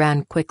sprinted or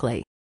ran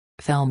quickly.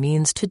 Fell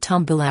means to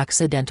tumble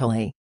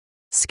accidentally.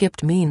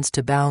 Skipped means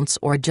to bounce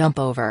or jump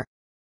over.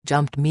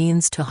 Jumped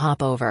means to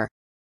hop over.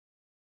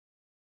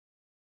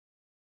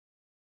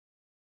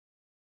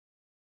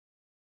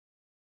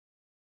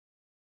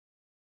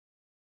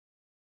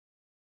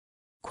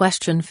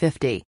 Question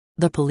 50.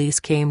 The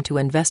police came to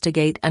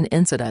investigate an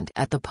incident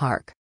at the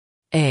park.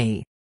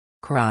 A.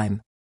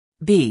 Crime.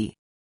 B.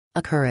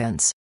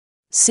 Occurrence.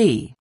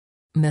 C.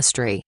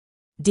 Mystery.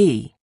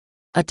 D.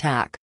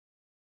 Attack.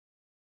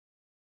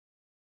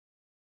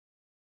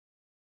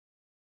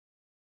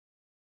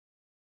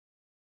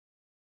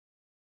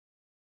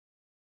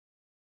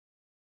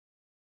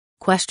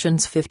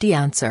 Questions 50.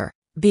 Answer: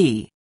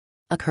 B.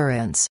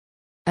 Occurrence.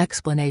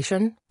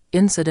 Explanation: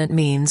 incident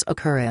means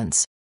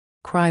occurrence.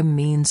 Crime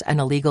means an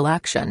illegal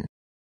action.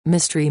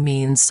 Mystery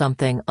means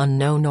something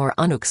unknown or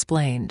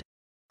unexplained.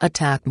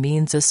 Attack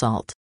means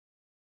assault.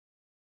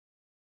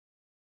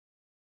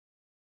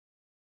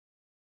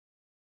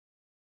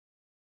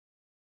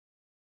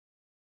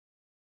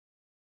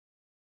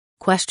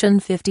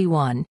 Question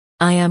 51.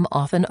 I am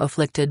often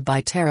afflicted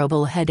by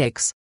terrible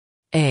headaches.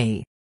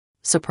 A.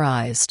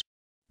 Surprised.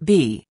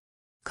 B.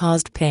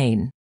 Caused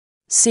pain.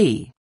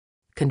 C.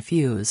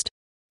 Confused.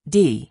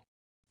 D.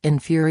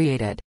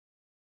 Infuriated.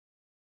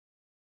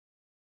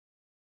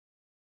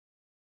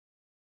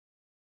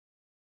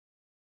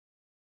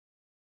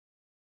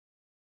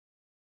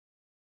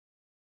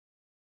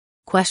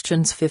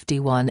 Questions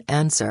 51.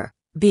 Answer: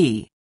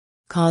 B.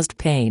 Caused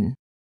pain.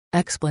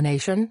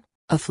 Explanation: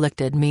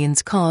 afflicted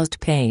means caused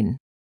pain.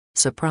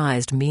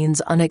 Surprised means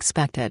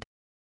unexpected.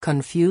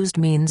 Confused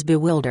means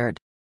bewildered.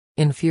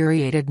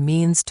 Infuriated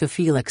means to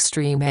feel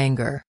extreme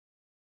anger.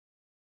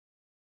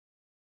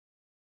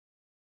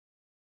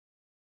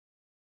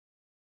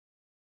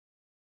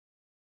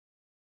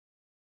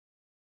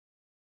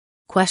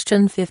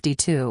 Question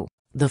 52.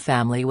 The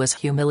family was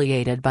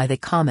humiliated by the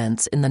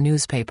comments in the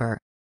newspaper.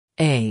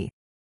 A.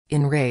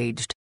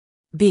 Enraged.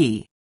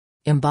 B.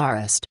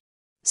 Embarrassed.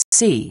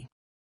 C.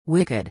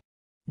 Wicked.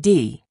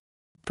 D.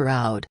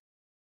 Proud.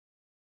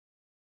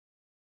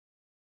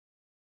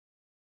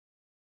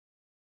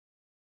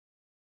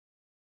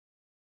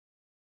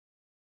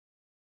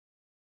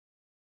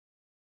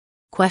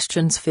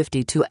 Questions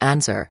 52.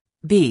 Answer: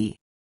 B.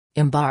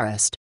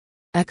 Embarrassed.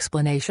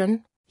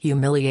 Explanation: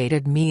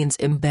 humiliated means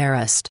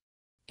embarrassed.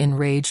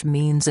 Enraged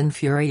means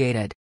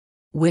infuriated.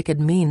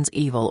 Wicked means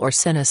evil or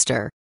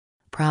sinister.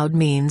 Proud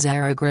means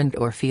arrogant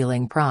or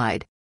feeling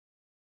pride.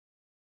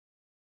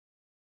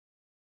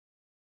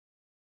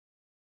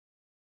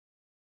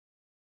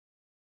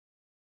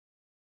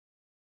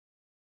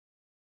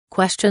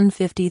 Question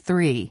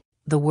 53.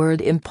 The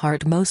word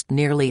impart most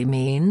nearly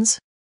means: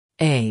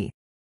 A.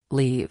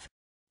 Leave.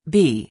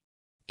 B.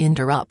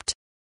 Interrupt.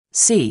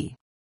 C.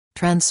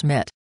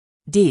 Transmit.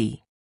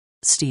 D.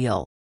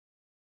 Steal.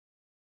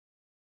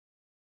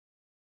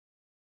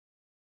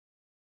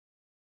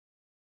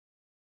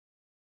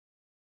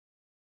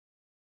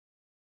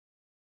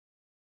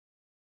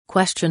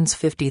 Questions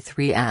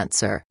 53.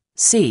 Answer: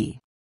 C.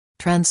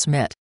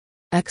 Transmit.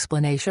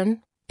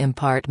 Explanation: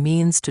 impart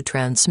means to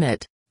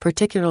transmit,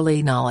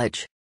 particularly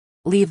knowledge.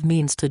 Leave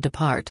means to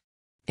depart.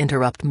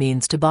 Interrupt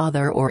means to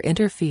bother or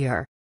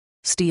interfere.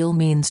 Steal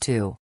means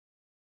to.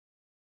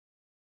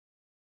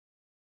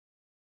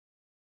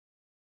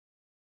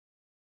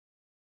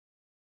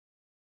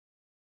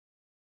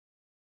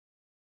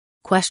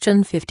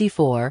 Question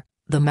 54.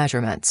 The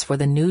measurements for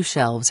the new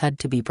shelves had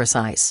to be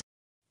precise.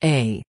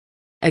 A.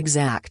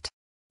 Exact.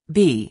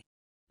 B.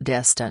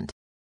 Distant.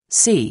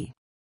 C.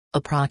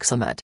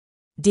 Approximate.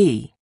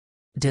 D.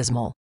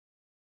 Dismal.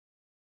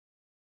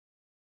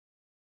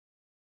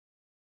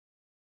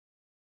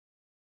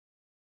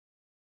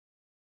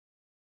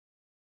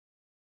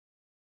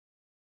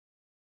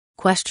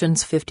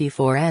 Questions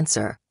 54.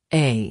 Answer: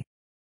 A.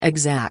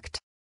 Exact.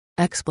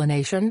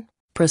 Explanation: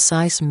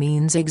 precise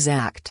means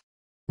exact.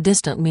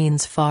 Distant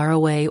means far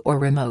away or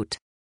remote.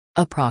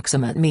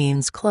 Approximate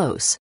means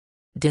close.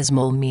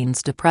 Dismal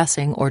means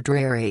depressing or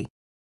dreary.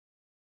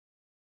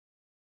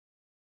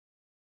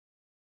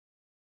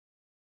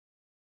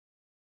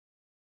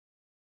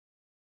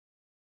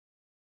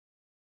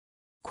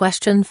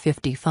 Question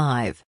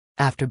 55.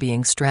 After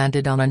being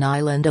stranded on an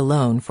island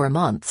alone for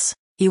months,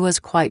 he was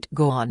quite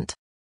gaunt.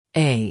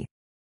 A.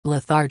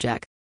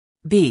 Lethargic.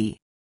 B.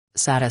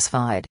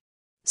 Satisfied.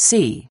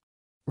 C.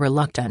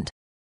 Reluctant.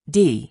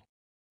 D.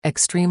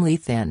 Extremely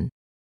thin.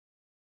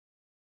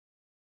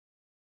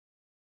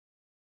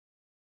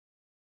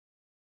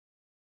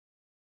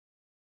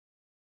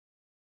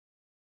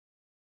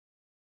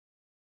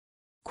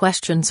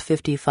 Questions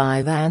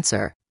 55.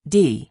 Answer: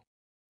 D.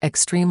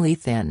 Extremely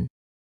thin.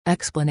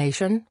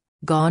 Explanation: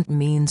 gaunt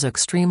means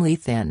extremely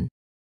thin.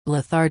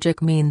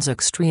 Lethargic means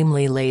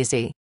extremely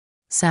lazy.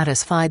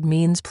 Satisfied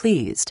means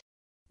pleased.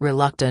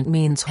 Reluctant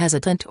means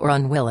hesitant or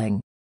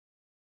unwilling.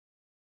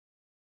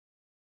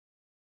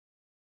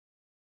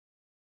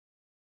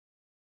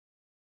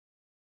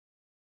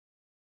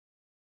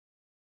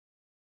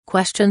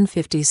 Question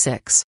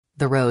 56.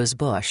 The rose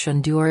bush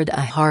endured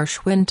a harsh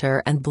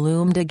winter and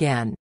bloomed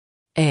again.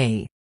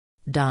 A.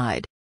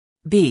 Died.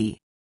 B.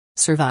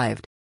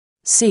 Survived.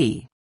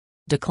 C.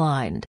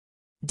 Declined.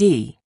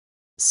 D.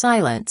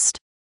 Silenced.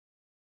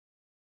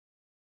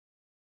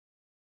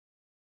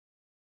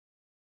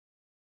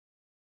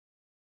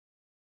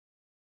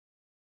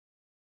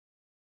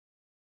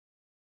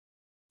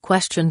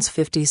 Questions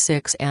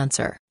 56.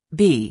 Answer: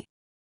 B.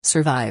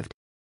 Survived.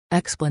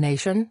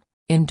 Explanation: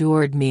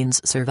 endured means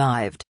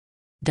survived.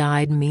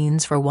 Died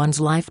means for one's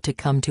life to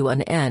come to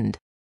an end.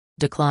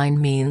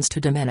 Decline means to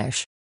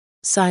diminish.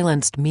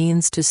 Silenced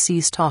means to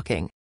cease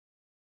talking.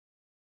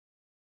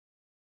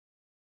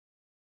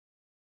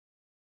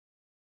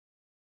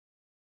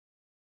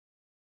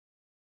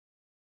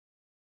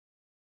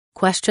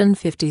 Question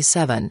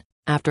 57.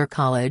 After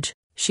college,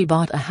 she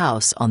bought a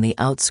house on the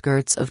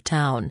outskirts of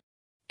town.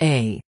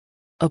 A.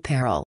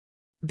 Apparel.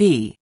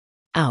 B.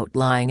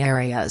 Outlying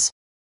areas.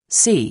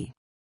 C.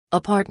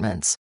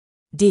 Apartments.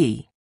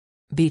 D.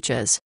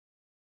 Beaches.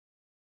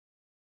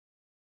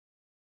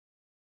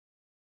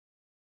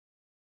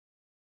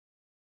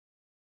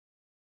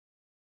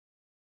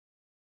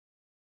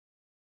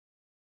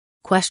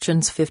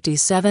 Questions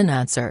 57.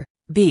 Answer: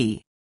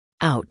 B.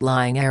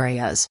 Outlying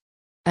areas.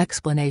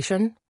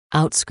 Explanation: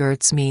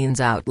 outskirts means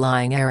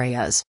outlying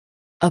areas.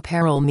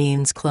 Apparel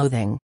means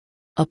clothing.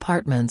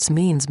 Apartments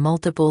means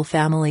multiple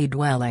family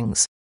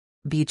dwellings.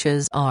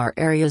 Beaches are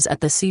areas at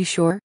the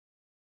seashore.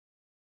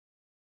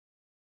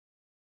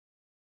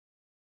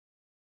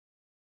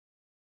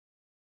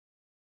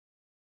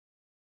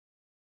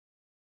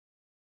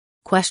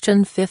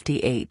 Question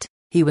 58.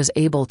 He was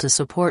able to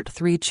support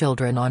 3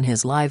 children on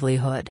his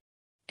livelihood.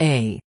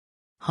 A.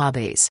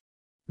 Hobbies.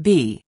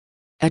 B.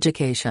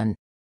 Education.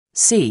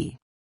 C.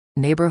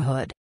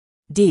 Neighborhood.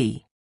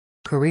 D.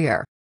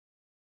 Career.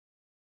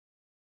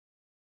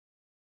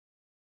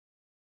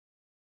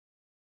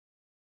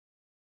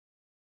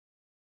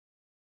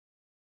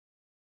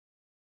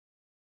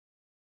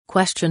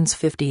 Questions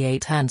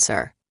 58.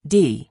 Answer: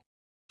 D.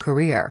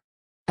 Career.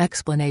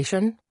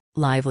 Explanation: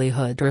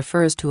 livelihood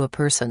refers to a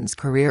person's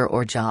career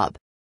or job.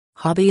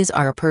 Hobbies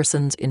are a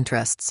person's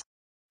interests.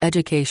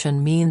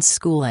 Education means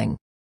schooling.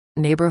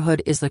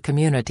 Neighborhood is the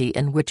community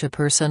in which a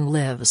person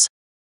lives.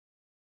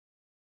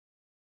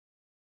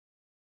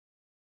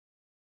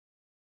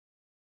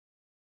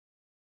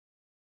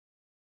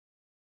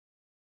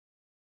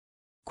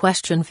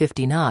 Question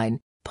 59.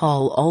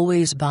 Paul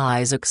always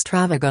buys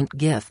extravagant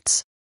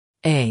gifts.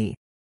 A.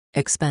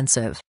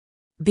 Expensive.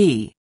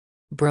 B.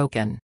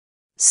 Broken.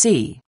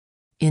 C.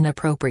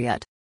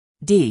 Inappropriate.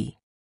 D.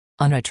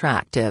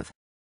 Unattractive.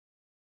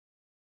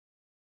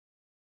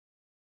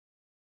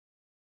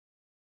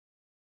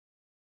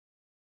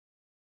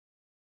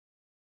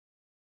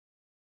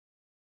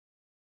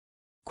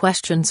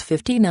 Questions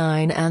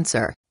 59.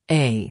 Answer: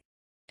 A.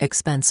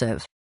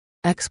 Expensive.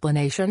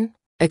 Explanation: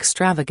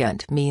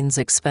 extravagant means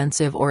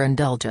expensive or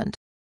indulgent.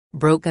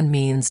 Broken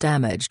means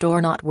damaged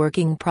or not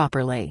working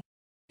properly.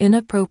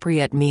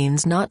 Inappropriate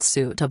means not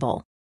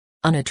suitable.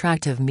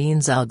 Unattractive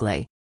means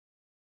ugly.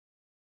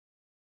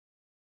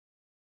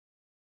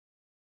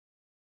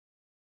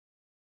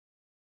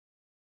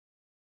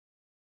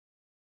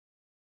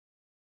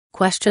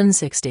 Question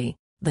 60.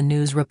 The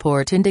news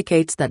report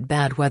indicates that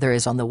bad weather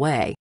is on the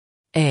way.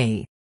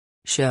 A.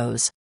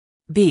 Shows.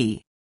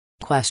 B.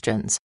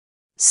 Questions.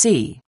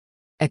 C.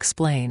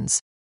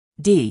 Explains.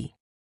 D.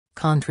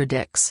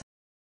 Contradicts.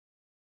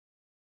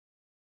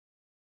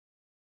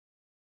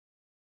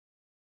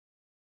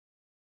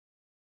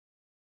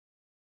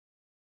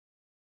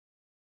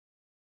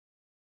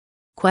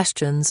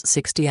 Questions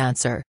 60.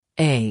 Answer: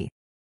 A.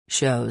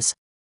 Shows.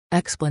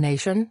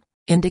 Explanation: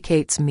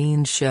 indicates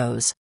means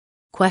shows.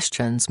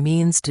 Questions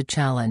means to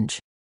challenge.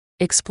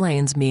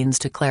 Explains means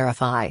to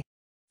clarify.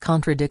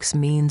 Contradicts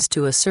means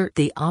to assert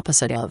the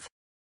opposite of.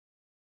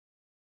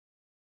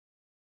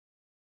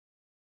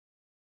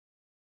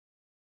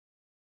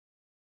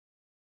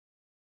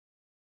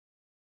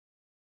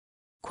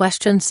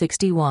 Question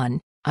 61.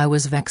 I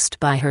was vexed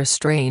by her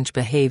strange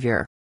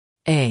behavior.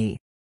 A.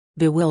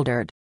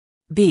 Bewildered.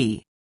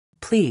 B.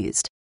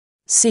 Pleased.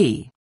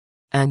 C.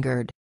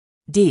 Angered.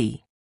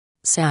 D.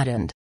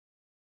 Saddened.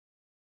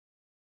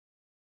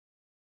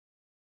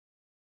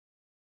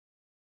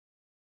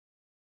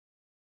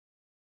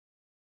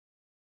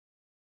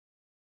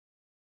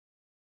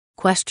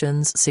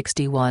 Questions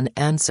 61.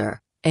 Answer.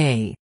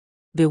 A.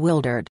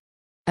 Bewildered.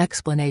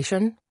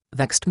 Explanation: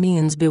 vexed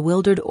means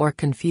bewildered or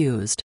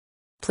confused.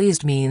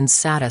 Pleased means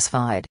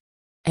satisfied.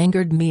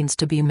 Angered means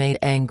to be made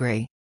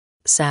angry.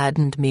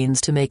 Saddened means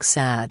to make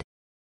sad.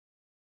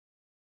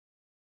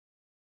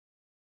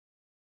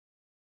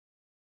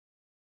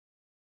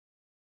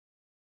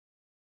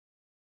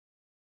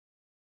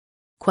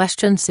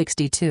 Question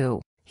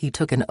 62. He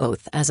took an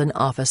oath as an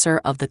officer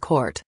of the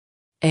court.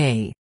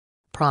 A.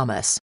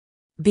 Promise.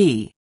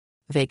 B.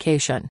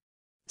 Vacation.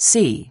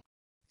 C.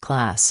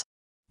 Class.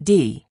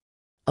 D.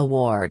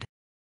 Award.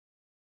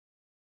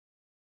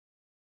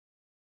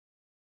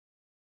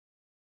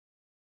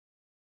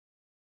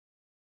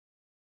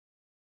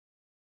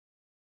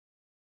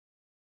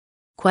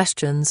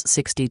 Questions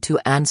 62.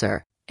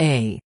 Answer.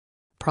 A.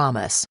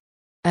 Promise.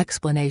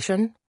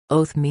 Explanation: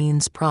 oath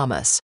means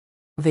promise.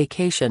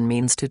 Vacation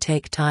means to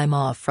take time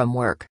off from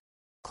work.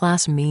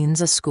 Class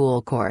means a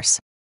school course.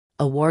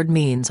 Award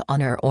means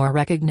honor or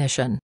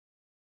recognition.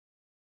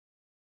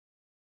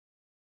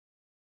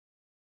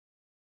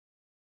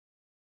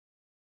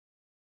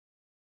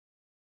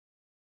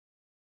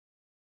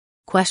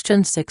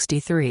 Question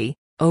 63.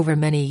 Over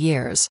many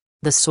years,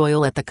 the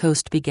soil at the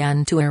coast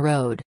began to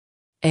erode.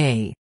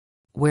 A.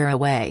 Wear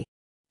away.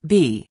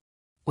 B.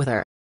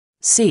 Wither.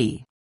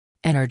 C.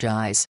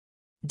 Energize.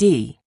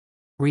 D.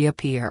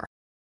 Reappear.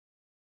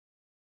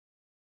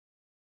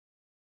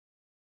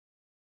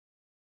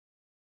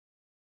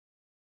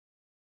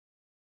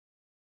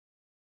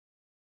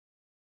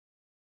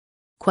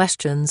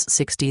 Questions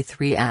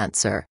 63.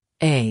 Answer.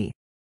 A.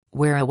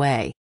 Wear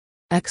away.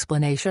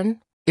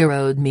 Explanation: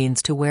 erode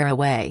means to wear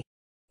away.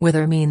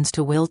 Wither means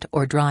to wilt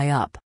or dry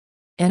up.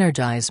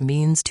 Energize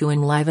means to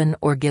enliven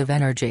or give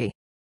energy.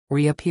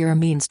 Reappear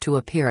means to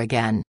appear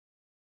again.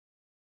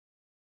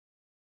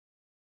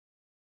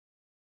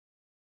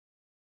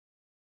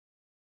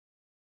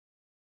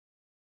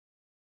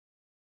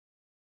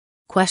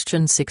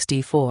 Question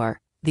 64.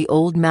 The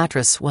old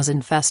mattress was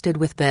infested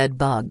with bed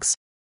bugs.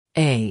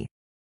 A.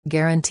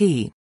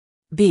 Guarantee.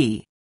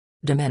 B.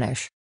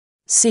 Diminish.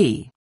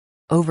 C.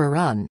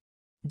 Overrun.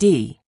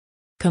 D.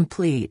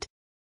 Complete.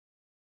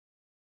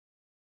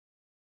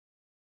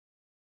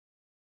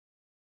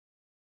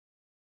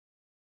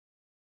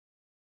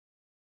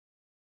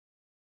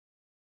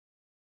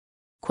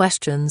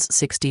 Questions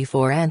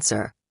 64.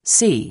 Answer.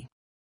 C.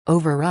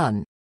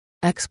 Overrun.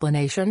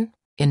 Explanation: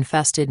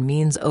 infested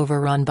means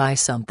overrun by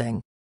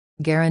something.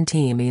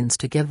 Guarantee means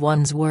to give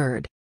one's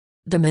word.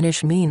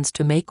 Diminish means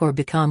to make or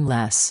become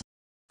less.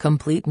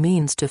 Complete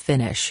means to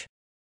finish.